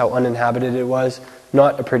Israel was, how uninhabited it was,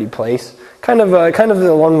 not a pretty place. Kind of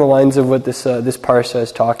along the lines of what this parsha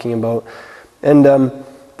is talking about. And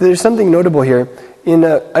there's something notable here.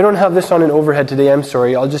 I don't have this on an overhead today. I'm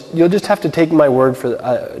sorry. You'll just have to take me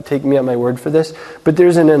at my word for this. But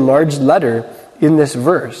there's an enlarged letter in this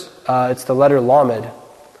verse. It's the letter Lamed.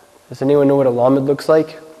 Does anyone know what a Lamed looks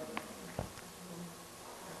like?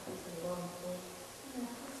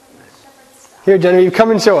 Here, Genevieve,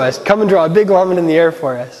 come and show us. Come and draw a big Lamed in the air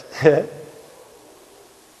for us.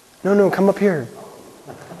 No, come up here.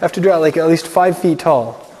 I have to draw like at least 5 feet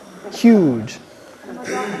tall. Huge. I'll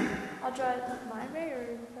draw it my way or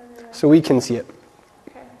so we can see it.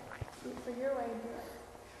 Okay. For your way,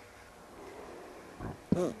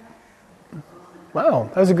 do it. Wow,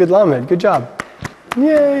 that was a good Lamed. Good job.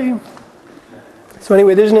 Yay. So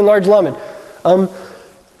anyway, there's an enlarged Lamed.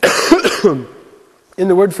 In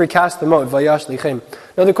the word for cast them out, vayash lichem.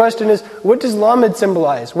 Now the question is, what does Lamed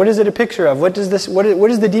symbolize? What is it a picture of? What is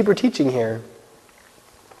the deeper teaching here?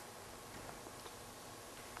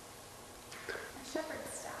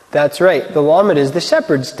 That's right. The Lamed is the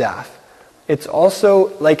shepherd's staff. It's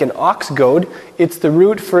also like an ox goad. It's the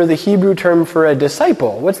root for the Hebrew term for a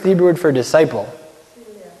disciple. What's the Hebrew word for a disciple?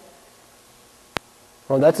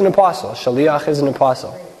 Well, that's an apostle. Shaliach is an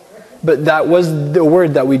apostle. But that was the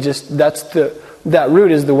word that that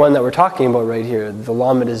root is the one that we're talking about right here. The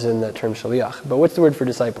Lamed is in that term Shaliach. But what's the word for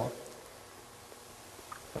disciple?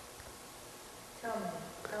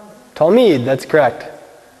 Talmid, that's correct.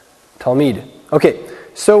 Talmid. Okay,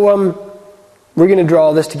 so we're going to draw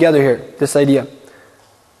all this together here, this idea.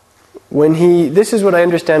 This is what I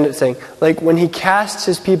understand it saying. Like when he casts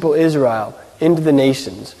his people Israel into the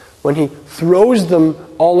nations, when he throws them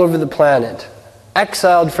all over the planet,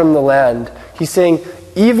 exiled from the land, he's saying,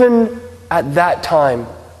 even at that time,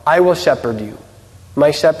 I will shepherd you.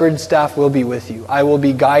 My shepherd staff will be with you. I will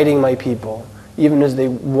be guiding my people, even as they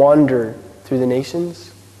wander through the nations.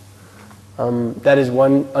 That is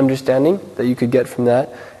one understanding that you could get from that.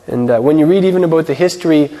 And when you read even about the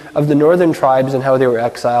history of the northern tribes and how they were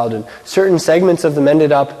exiled, and certain segments of them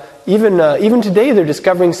ended up, even today they're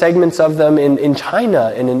discovering segments of them in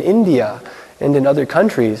China and in India and in other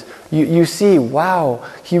countries. You see, wow,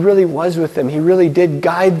 he really was with them. He really did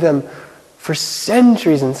guide them for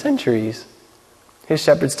centuries and centuries. His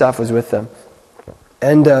shepherd staff was with them.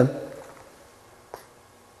 And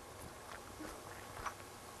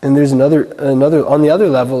there's another on the other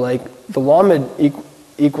level, like the Lamed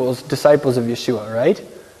equals disciples of Yeshua, right?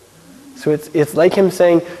 So it's like him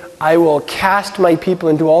saying, I will cast my people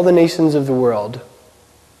into all the nations of the world.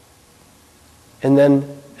 And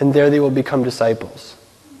there they will become disciples.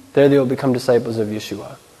 There they will become disciples of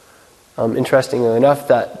Yeshua. Interestingly enough,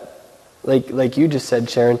 that like you just said,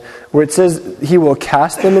 Sharon, where it says he will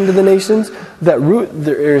cast them into the nations, that root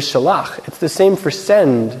there is shalach. It's the same for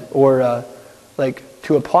send or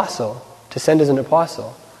to apostle, to send as an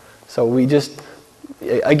apostle. So we just,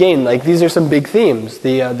 again, these are some big themes.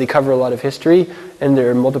 They cover a lot of history and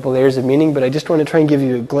there are multiple layers of meaning, but I just want to try and give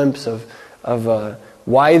you a glimpse of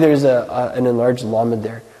why there's an enlarged Lamed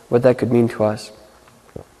there, what that could mean to us.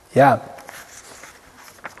 Yeah.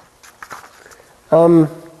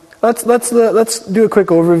 Let's do a quick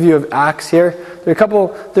overview of Acts here. There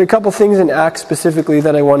are a couple things in Acts specifically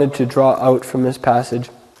that I wanted to draw out from this passage.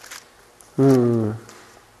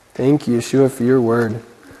 Thank you, Yeshua, for your word.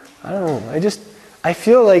 I don't know. I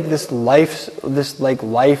feel like this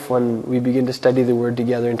life when we begin to study the word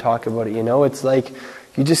together and talk about it. It's like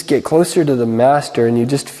you just get closer to the Master and you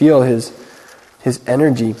just feel his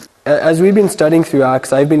energy. As we've been studying through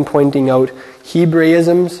Acts, I've been pointing out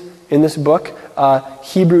Hebraisms in this book,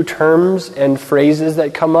 Hebrew terms and phrases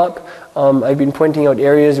that come up. I've been pointing out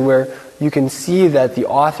areas where you can see that the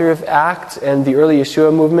author of Acts and the early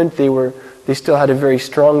Yeshua movement, they still had a very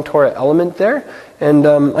strong Torah element there. And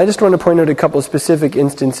I just want to point out a couple of specific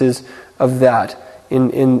instances of that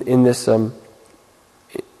in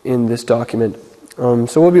this document.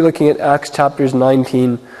 So we'll be looking at Acts chapters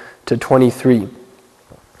 19 to 23.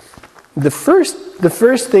 The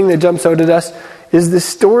first thing that jumps out at us is the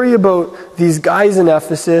story about these guys in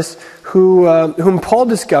Ephesus whom Paul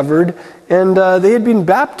discovered, and they had been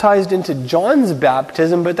baptized into John's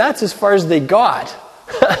baptism, but that's as far as they got.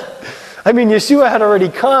 I mean, Yeshua had already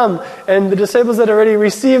come, and the disciples had already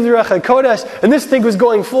received the Ruach HaKodesh, and this thing was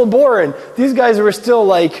going full bore, and these guys were still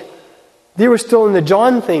they were still in the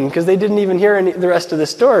John thing, because they didn't even hear the rest of the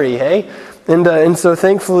story, hey? And so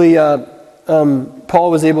thankfully,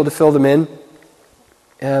 Paul was able to fill them in.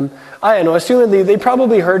 I don't know, assumedly they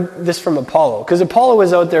probably heard this from Apollo, because Apollo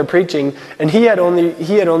was out there preaching, and he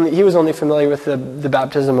was only familiar with the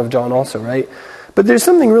baptism of John also, right? But there's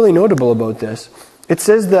something really notable about this. It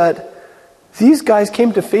says that these guys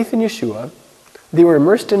came to faith in Yeshua, they were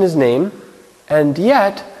immersed in his name, and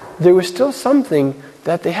yet there was still something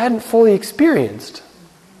that they hadn't fully experienced.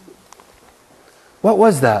 What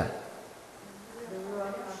was that?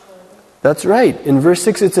 That's right. In verse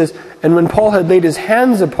 6 it says, "And when Paul had laid his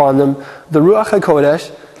hands upon them, the Ruach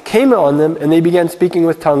HaKodesh came on them, and they began speaking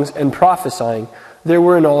with tongues and prophesying. There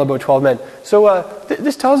were in all about 12 men." So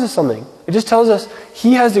this tells us something. It just tells us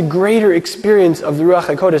he has a greater experience of the Ruach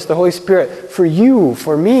HaKodesh, the Holy Spirit, for you,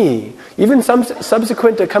 for me. Even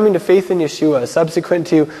subsequent to coming to faith in Yeshua, subsequent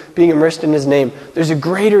to being immersed in his name, there's a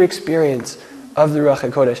greater experience of the Ruach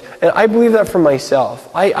HaKodesh. And I believe that for myself.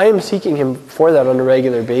 I am seeking him for that on a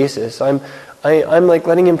regular basis. I'm like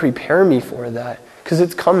letting him prepare me for that, because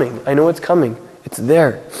it's coming. I know it's coming. It's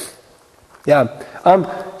there. Yeah.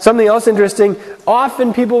 Something else interesting.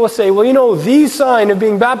 Often people will say, well, the sign of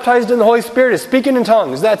being baptized in the Holy Spirit is speaking in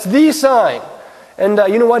tongues. That's the sign. And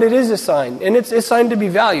you know what? It is a sign. And it's a sign to be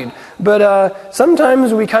valued. But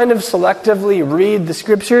sometimes we kind of selectively read the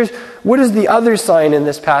scriptures. What is the other sign in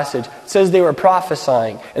this passage? It says they were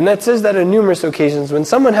prophesying. And that says that on numerous occasions. When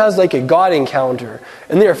someone has like a God encounter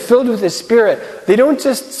and they are filled with His Spirit, they don't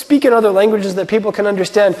just speak in other languages that people can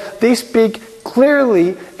understand. They speak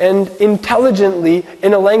clearly and intelligently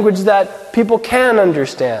in a language that people can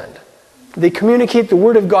understand. They communicate the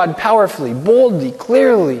Word of God powerfully, boldly,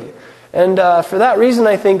 clearly. And for that reason,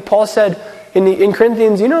 I think Paul said in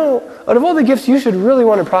Corinthians, out of all the gifts, you should really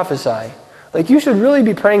want to prophesy. Like, you should really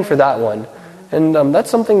be praying for that one. And that's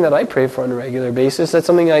something that I pray for on a regular basis. That's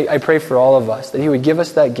something I pray for all of us, that He would give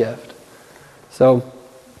us that gift. So,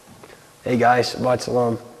 hey guys, Shabbat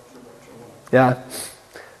Shalom. Yeah.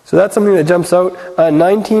 So that's something that jumps out.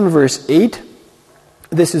 19 verse 8.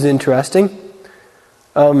 This is interesting.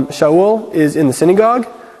 Shaul is in the synagogue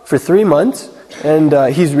for 3 months. And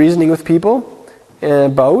he's reasoning with people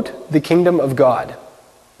about the kingdom of God.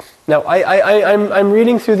 Now, I'm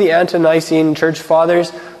reading through the Ante-Nicene Church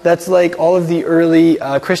Fathers. That's like all of the early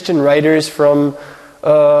Christian writers from,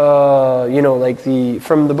 from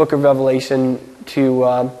the Book of Revelation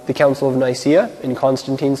to the Council of Nicaea in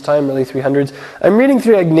Constantine's time, early 300s. I'm reading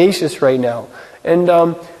through Ignatius right now,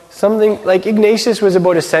 and something like Ignatius was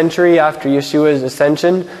about a century after Yeshua's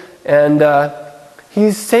ascension, and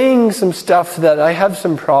he's saying some stuff that I have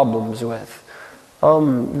some problems with.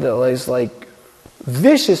 That is like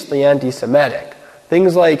viciously anti-Semitic.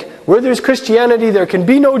 Things like, where there's Christianity, there can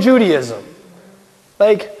be no Judaism.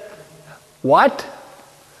 Like, what?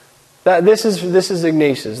 This is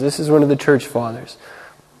Ignatius. This is one of the church fathers.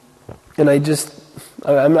 And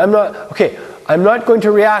I'm not going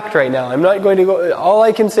to react right now. I'm not going to go. All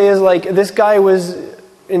I can say is, like, this guy was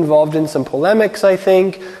involved in some polemics, I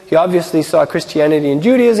think. He obviously saw Christianity and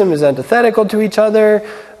Judaism as antithetical to each other.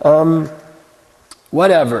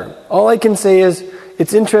 Whatever. All I can say is,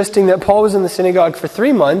 it's interesting that Paul was in the synagogue for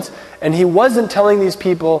 3 months, and he wasn't telling these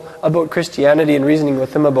people about Christianity and reasoning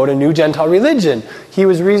with them about a new Gentile religion. He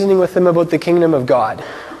was reasoning with them about the kingdom of God.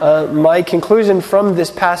 My conclusion from this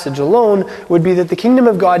passage alone would be that the kingdom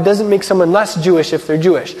of God doesn't make someone less Jewish if they're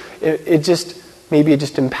Jewish. Maybe it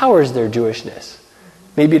just empowers their Jewishness.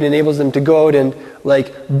 Maybe it enables them to go out and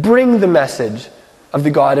bring the message of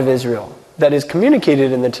the God of Israel that is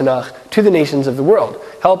communicated in the Tanakh to the nations of the world.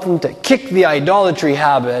 Help them to kick the idolatry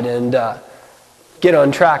habit and get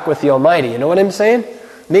on track with the Almighty. You know what I'm saying?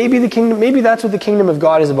 Maybe that's what the kingdom of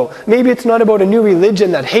God is about. Maybe it's not about a new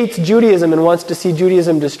religion that hates Judaism and wants to see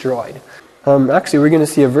Judaism destroyed. Actually, we're going to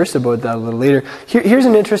see a verse about that a little later. Here's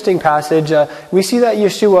an interesting passage. We see that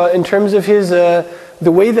Yeshua, in terms of his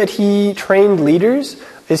the way that he trained leaders,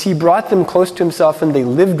 is he brought them close to himself and they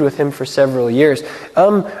lived with him for several years.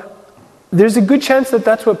 There's a good chance that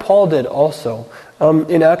that's what Paul did also.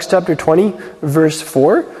 In Acts chapter 20, verse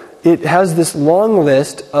 4, it has this long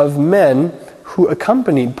list of men who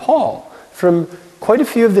accompanied Paul from quite a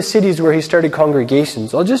few of the cities where he started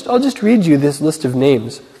congregations. I'll just read you this list of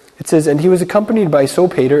names. It says, and he was accompanied by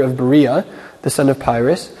Sopater of Berea, the son of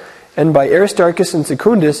Pyrrhus, and by Aristarchus and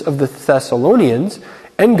Secundus of the Thessalonians,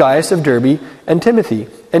 and Gaius of Derbe, and Timothy,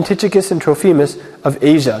 and Tychicus and Trophimus of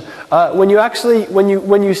Asia. When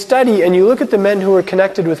you study and you look at the men who were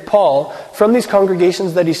connected with Paul from these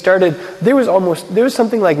congregations that he started, there was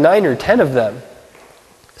something like 9 or 10 of them.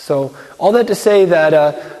 So all that to say that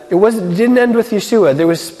it didn't end with Yeshua. There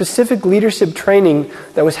was specific leadership training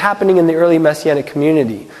that was happening in the early Messianic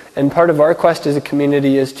community, and part of our quest as a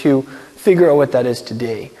community is to figure out what that is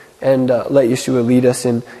today. And let Yeshua lead us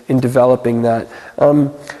in developing that.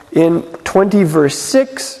 In 20 verse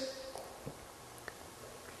 6,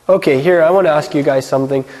 okay, here I want to ask you guys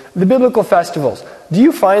something. The biblical festivals, do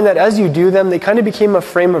you find that as you do them, they kind of became a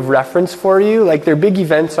frame of reference for you? Like they're big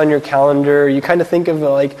events on your calendar. You kind of think of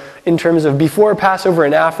like in terms of before Passover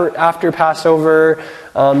and after Passover,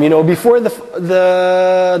 before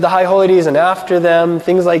the high holidays and after them,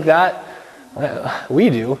 things like that.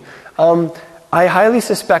 We do. I highly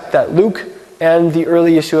suspect that Luke and the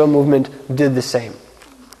early Yeshua movement did the same.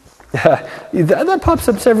 That pops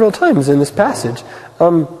up several times in this passage.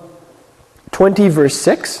 20 verse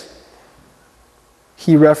 6,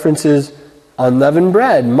 he references unleavened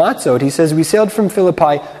bread, matzot. He says, we sailed from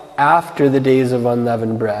Philippi after the days of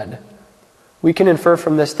unleavened bread. We can infer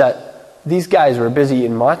from this that these guys were busy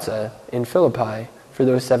eating matzah in Philippi for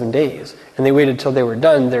those 7 days. And they waited till they were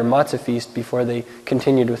done their matzah feast before they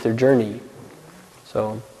continued with their journey.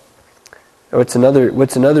 So, what's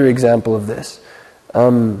another example of this?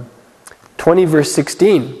 20 verse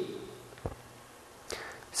 16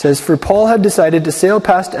 says, for Paul had decided to sail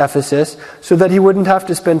past Ephesus so that he wouldn't have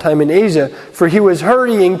to spend time in Asia, for he was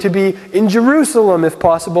hurrying to be in Jerusalem, if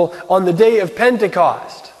possible, on the day of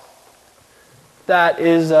Pentecost. That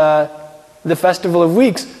is the Festival of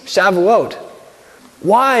Weeks, Shavuot.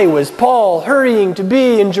 Why was Paul hurrying to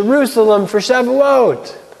be in Jerusalem for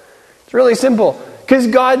Shavuot? It's really simple. Because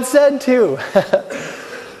God said to.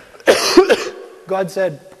 God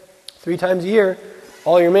said, 3 times a year,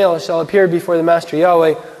 all your males shall appear before the Master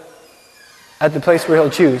Yahweh at the place where he'll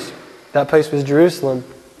choose. That place was Jerusalem.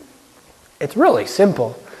 It's really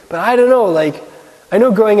simple. But I don't know, I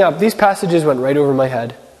know growing up, these passages went right over my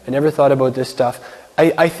head. I never thought about this stuff.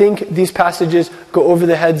 I think these passages go over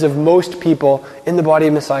the heads of most people in the body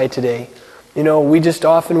of Messiah today. We just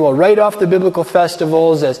often will write off the biblical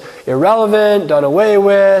festivals as irrelevant, done away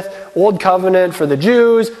with, old covenant for the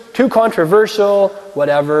Jews, too controversial,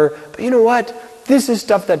 whatever. But you know what? This is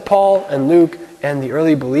stuff that Paul and Luke and the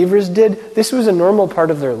early believers did. This was a normal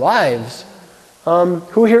part of their lives.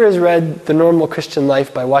 Who here has read The Normal Christian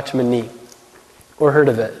Life by Watchman Nee? Or heard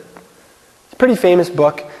of it? It's a pretty famous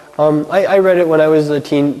book. I read it when I was a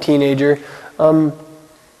teenager.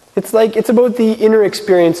 It's about the inner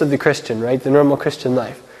experience of the Christian, right? The normal Christian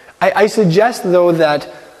life. I suggest, though, that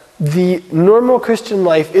the normal Christian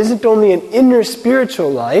life isn't only an inner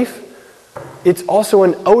spiritual life, it's also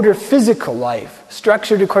an outer physical life,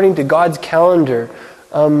 structured according to God's calendar.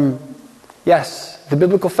 Yes, the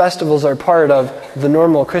biblical festivals are part of the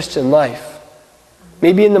normal Christian life.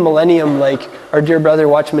 Maybe in the millennium, our dear brother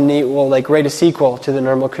Watchman Nee will write a sequel to the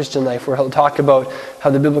normal Christian life where he'll talk about how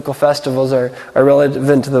the biblical festivals are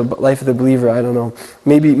relevant to the life of the believer. I don't know.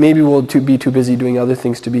 Maybe we'll be too busy doing other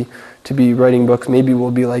things to be writing books. Maybe we'll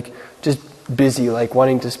be just busy,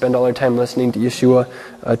 wanting to spend all our time listening to Yeshua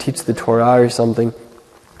teach the Torah or something.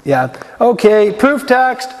 Yeah. Okay, proof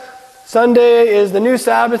text. Sunday is the new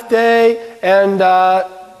Sabbath day, and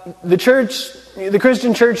the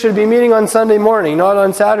Christian church should be meeting on Sunday morning, not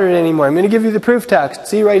on Saturday anymore. I'm going to give you the proof text.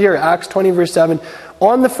 See right here, Acts 20 verse 7.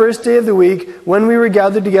 On the first day of the week, when we were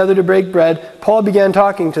gathered together to break bread, Paul began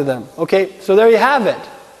talking to them. Okay, so there you have it.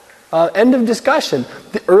 End of discussion.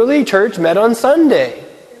 The early church met on Sunday.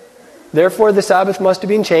 Therefore, the Sabbath must have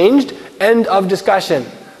been changed. End of discussion.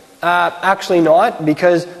 Actually not,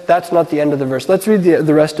 because that's not the end of the verse. Let's read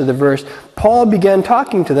the rest of the verse. Paul began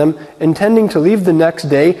talking to them, intending to leave the next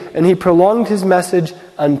day, and he prolonged his message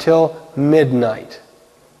until midnight.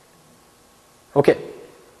 Okay.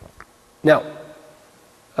 Now,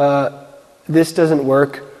 this doesn't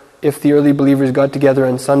work if the early believers got together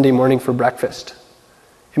on Sunday morning for breakfast.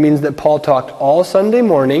 It means that Paul talked all Sunday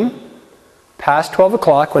morning, past 12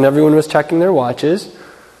 o'clock when everyone was checking their watches.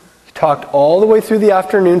 He talked all the way through the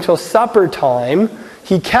afternoon till supper time.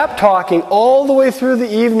 He kept talking all the way through the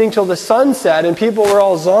evening till the sun set and people were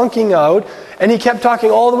all zonking out. And he kept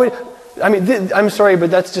talking all the way... I'm sorry, but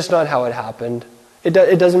that's just not how it happened. It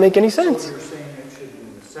doesn't make any sense. So you're saying it should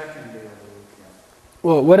be the second day of the weekend?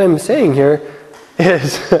 Well, what I'm saying here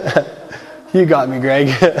is... You got me, Greg.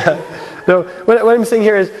 No, what I'm saying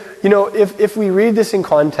here is, if we read this in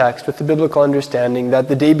context with the biblical understanding that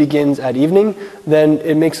the day begins at evening, then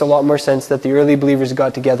it makes a lot more sense that the early believers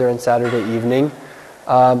got together on Saturday evening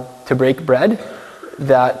to break bread,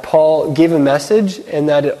 that Paul gave a message and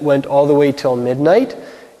that it went all the way till midnight,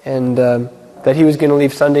 and that he was going to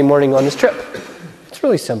leave Sunday morning on his trip. It's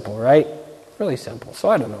really simple, right? Really simple. So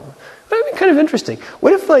I don't know. That'd be kind of interesting.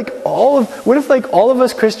 What if all of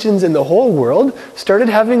us Christians in the whole world started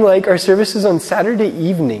having our services on Saturday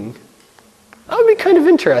evening? That would be kind of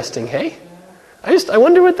interesting, hey? I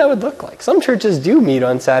wonder what that would look like. Some churches do meet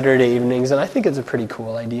on Saturday evenings, and I think it's a pretty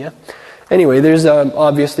cool idea. Anyway, there's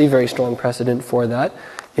obviously very strong precedent for that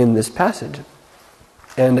in this passage.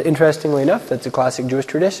 And interestingly enough, that's a classic Jewish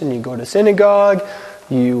tradition. You go to synagogue,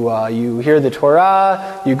 you hear the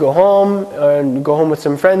Torah, you go home with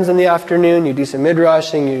some friends in the afternoon, you do some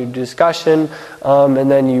midrashing, you do discussion,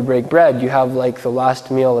 and then you break bread. You have the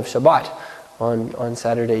last meal of Shabbat on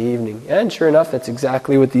Saturday evening. And sure enough, that's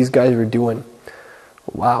exactly what these guys were doing.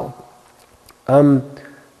 Wow. 20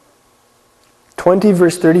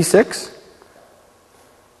 verse 36.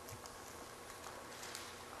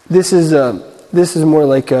 This is more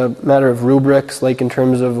like a matter of rubrics, in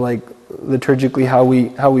terms of liturgically how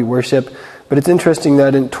we worship. But it's interesting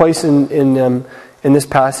that twice in this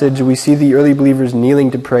passage we see the early believers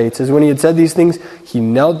kneeling to pray. It says, when he had said these things, he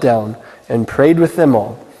knelt down and prayed with them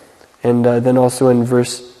all. And then also in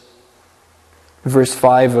verse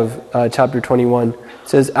 5 of chapter 21, it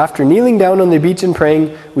says, after kneeling down on the beach and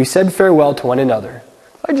praying, we said farewell to one another.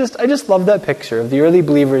 I just love that picture of the early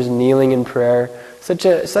believers kneeling in prayer.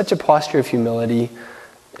 Such a posture of humility.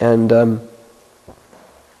 And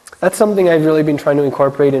that's something I've really been trying to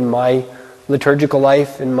incorporate in my liturgical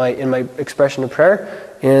life, in my expression of prayer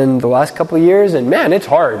in the last couple of years. And man, it's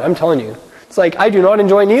hard, I'm telling you. It's I do not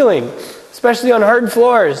enjoy kneeling, especially on hard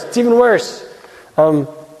floors. It's even worse. I'm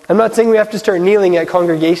not saying we have to start kneeling at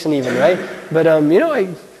congregation even, right? But I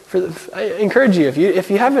encourage you,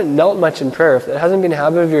 if you haven't knelt much in prayer, if it hasn't been a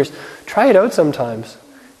habit of yours, try it out sometimes.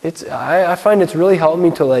 I find it's really helped me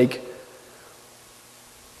to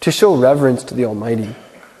show reverence to the Almighty,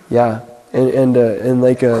 yeah, and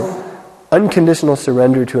a unconditional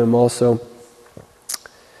surrender to Him also.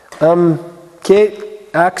 Okay,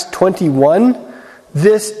 Acts 21.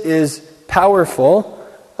 This is powerful.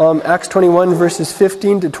 Acts 21 verses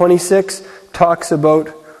 15 to 26 talks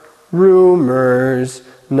about rumors,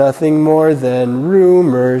 nothing more than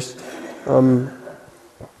rumors.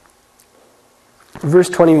 Verse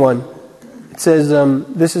 21, it says,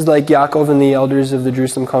 this is Yaakov and the elders of the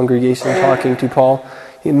Jerusalem congregation talking to Paul.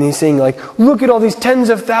 And he's saying look at all these tens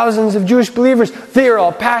of thousands of Jewish believers. They are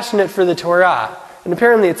all passionate for the Torah. And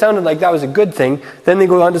apparently it sounded like that was a good thing. Then they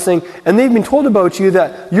go on to saying, and they've been told about you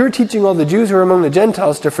that you're teaching all the Jews who are among the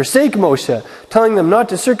Gentiles to forsake Moshe, telling them not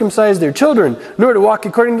to circumcise their children, nor to walk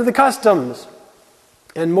according to the customs.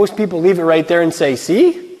 And most people leave it right there and say,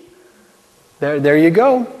 see? There you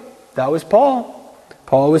go. That was Paul.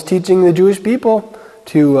 Paul was teaching the Jewish people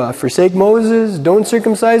to forsake Moses, don't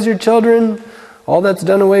circumcise your children, all that's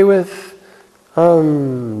done away with.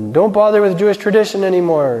 Don't bother with Jewish tradition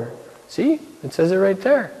anymore. See? It says it right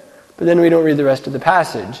there. But then we don't read the rest of the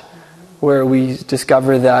passage, where we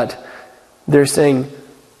discover that they're saying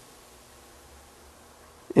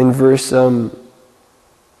in verse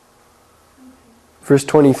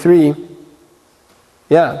 23,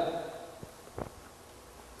 yeah.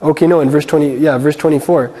 Okay, no, in verse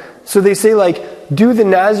 24. So they say do the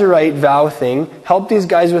Nazirite vow thing, help these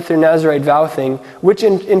guys with their Nazirite vow thing, which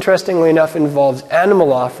interestingly enough involves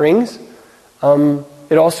animal offerings.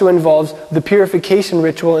 It also involves the purification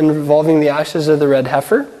ritual involving the ashes of the red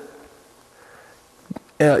heifer.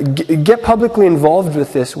 Get publicly involved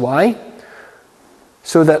with this. Why?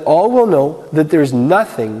 So that all will know that there's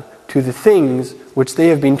nothing to the things which they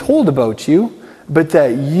have been told about you, but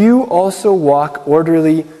that you also walk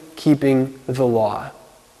orderly, keeping the law.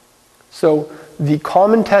 So the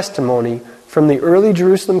common testimony from the early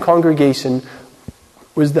Jerusalem congregation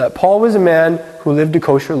was that Paul was a man who lived a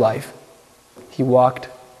kosher life. He walked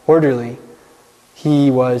orderly.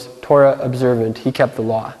 He was Torah observant. He kept the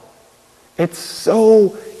law. It's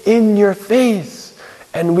so in your face.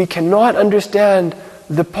 And we cannot understand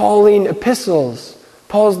the Pauline epistles,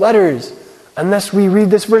 Paul's letters, unless we read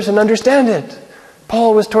this verse and understand it.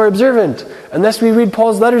 Paul was Torah observant. Unless we read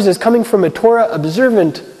Paul's letters as coming from a Torah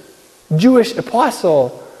observant Jewish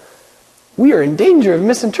apostle, we are in danger of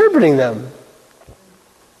misinterpreting them.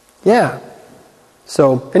 Yeah.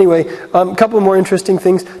 So anyway, a couple more interesting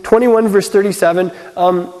things. 21 verse 37,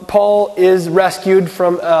 Paul is rescued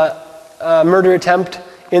from a murder attempt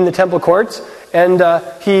in the temple courts, and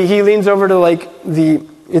he leans over to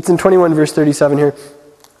it's in 21 verse 37 here.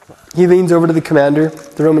 He leans over to the commander,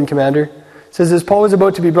 the Roman commander. It says, as Paul was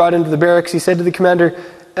about to be brought into the barracks, he said to the commander,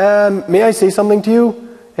 may I say something to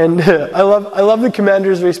you? And I love the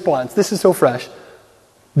commander's response. This is so fresh.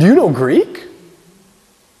 Do you know Greek?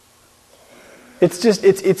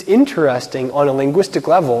 It's interesting on a linguistic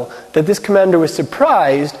level that this commander was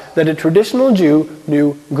surprised that a traditional Jew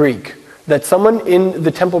knew Greek. That someone in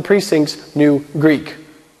the temple precincts knew Greek.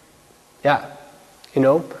 Yeah.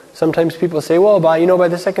 Sometimes people say, well, by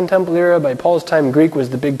the Second Temple era, by Paul's time, Greek was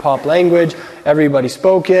the big pop language. Everybody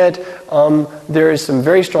spoke it. There is some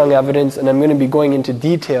very strong evidence, and I'm going to be going into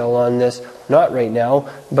detail on this, not right now,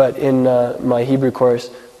 but in my Hebrew course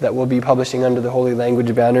that we'll be publishing under the Holy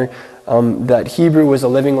Language banner, that Hebrew was a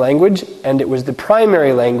living language, and it was the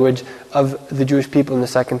primary language of the Jewish people in the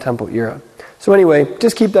Second Temple era. So anyway,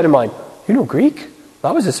 just keep that in mind. You know Greek?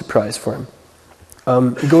 That was a surprise for him.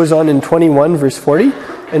 It goes on in 21 verse 40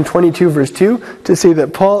 and 22 verse 2 to say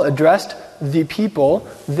that Paul addressed the people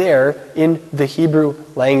there in the Hebrew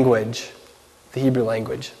language. The Hebrew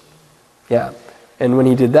language. Yeah. And when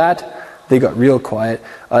he did that, they got real quiet.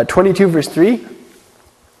 22 verse 3.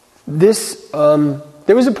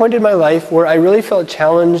 There was a point in my life where I really felt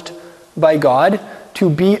challenged by God to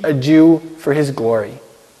be a Jew for His glory.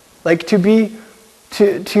 Like to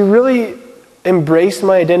really embrace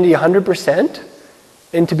my identity 100%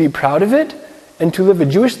 and to be proud of it and to live a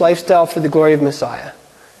Jewish lifestyle for the glory of Messiah.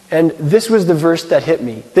 And this was the verse that hit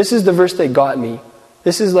me. This is the verse that got me.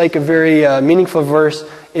 This is like a very meaningful verse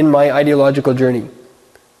in my ideological journey.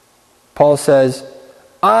 Paul says,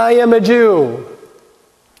 I am a Jew.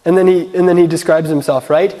 And then he describes himself,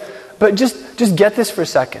 right? But just get this for a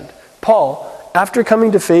second. Paul, after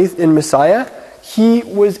coming to faith in Messiah, he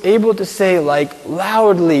was able to say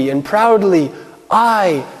loudly and proudly,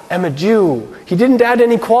 I am a Jew. He didn't add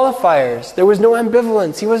any qualifiers. There was no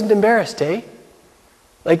ambivalence. He wasn't embarrassed,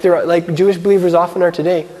 like Jewish believers often are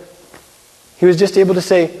today. He was just able to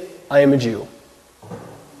say, I am a Jew.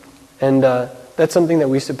 And that's something that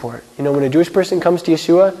we support. When a Jewish person comes to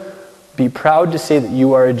Yeshua, be proud to say that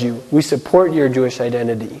you are a Jew. We support your Jewish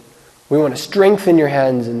identity. We want to strengthen your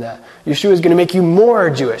hands in that. Yeshua is going to make you more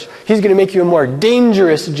Jewish. He's going to make you a more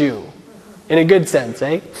dangerous Jew. In a good sense,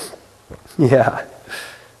 eh? Yeah.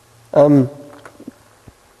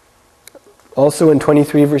 Also in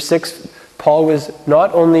 23 verse 6, Paul was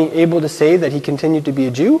not only able to say that he continued to be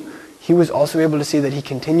a Jew, he was also able to say that he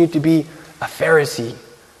continued to be a Pharisee,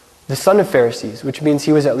 the son of Pharisees, which means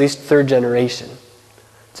he was at least third generation.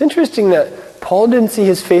 It's interesting that Paul didn't see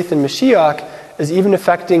his faith in Mashiach as even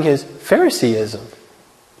affecting his Phariseeism.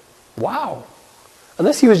 Wow.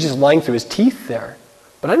 Unless he was just lying through his teeth there.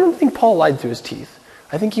 But I don't think Paul lied through his teeth.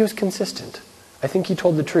 I think he was consistent. I think he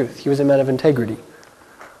told the truth. He was a man of integrity.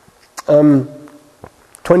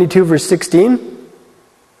 22 verse 16.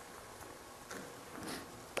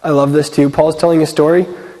 I love this too. Paul's telling a story.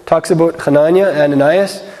 Talks about Hananiah and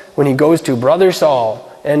Ananias when he goes to Brother Saul.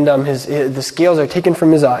 And the scales are taken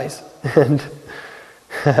from his eyes. And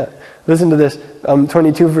listen to this.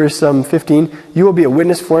 22 verse 15. You will be a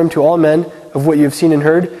witness for him to all men of what you have seen and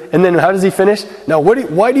heard. And then how does he finish? Now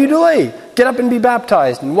why do you delay? Get up and be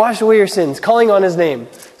baptized and wash away your sins, calling on his name.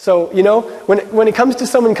 So, when it comes to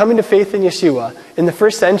someone coming to faith in Yeshua, in the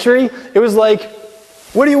first century, it was like,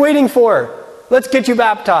 what are you waiting for? Let's get you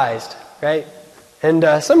baptized, right? And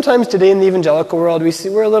sometimes today in the evangelical world,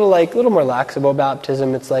 we're a little more lax about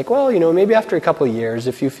baptism. It's like, well, maybe after a couple of years,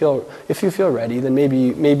 if you feel ready, then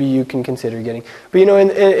maybe you can consider getting. But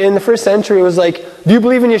in the first century, it was like, do you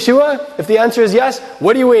believe in Yeshua? If the answer is yes,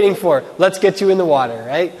 what are you waiting for? Let's get you in the water,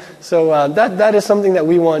 right? So that is something that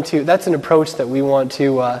we want to. That's an approach that we want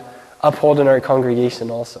to uphold in our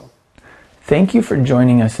congregation also. Thank you for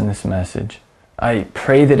joining us in this message. I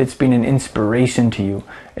pray that it's been an inspiration to you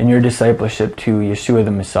in your discipleship to Yeshua the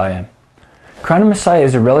Messiah. Crown of Messiah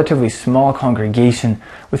is a relatively small congregation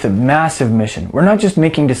with a massive mission. We're not just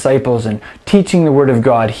making disciples and teaching the Word of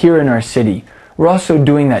God here in our city. We're also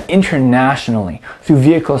doing that internationally through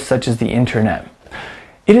vehicles such as the internet.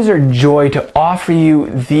 It is our joy to offer you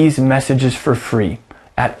these messages for free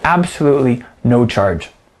at absolutely no charge.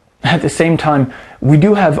 At the same time, we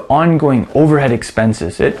do have ongoing overhead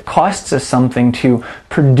expenses. It costs us something to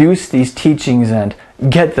produce these teachings and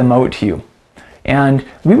get them out to you. And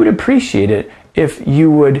we would appreciate it if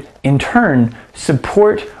you would, in turn,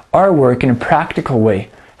 support our work in a practical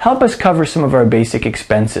way. Help us cover some of our basic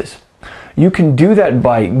expenses. You can do that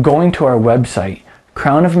by going to our website,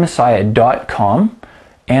 crownofmessiah.com,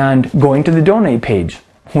 and going to the donate page.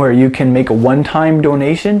 where you can make a one-time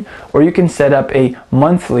donation, or you can set up a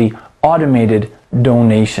monthly automated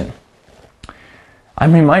donation.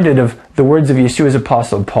 I'm reminded of the words of Yeshua's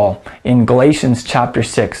apostle Paul in Galatians chapter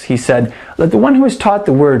 6. He said, "Let the one who is taught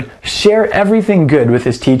the word share everything good with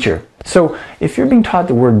his teacher." So if you're being taught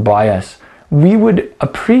the word by us, we would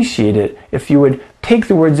appreciate it if you would take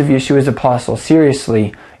the words of Yeshua's apostle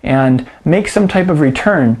seriously and make some type of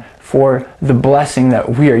return for the blessing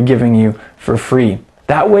that we are giving you for free.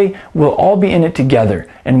 That way, we'll all be in it together,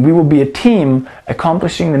 and we will be a team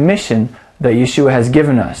accomplishing the mission that Yeshua has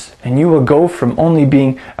given us. And you will go from only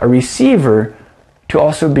being a receiver to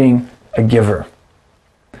also being a giver.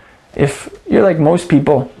 If you're like most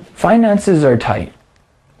people, finances are tight.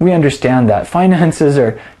 We understand that. Finances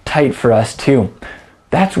are tight for us too.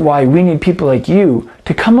 That's why we need people like you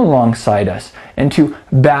to come alongside us and to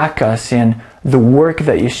back us in the work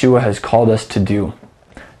that Yeshua has called us to do.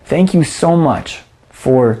 Thank you so much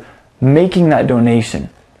for making that donation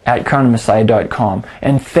at crownofmessiah.com,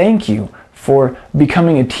 and thank you for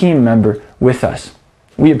becoming a team member with us.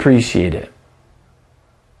 We appreciate it.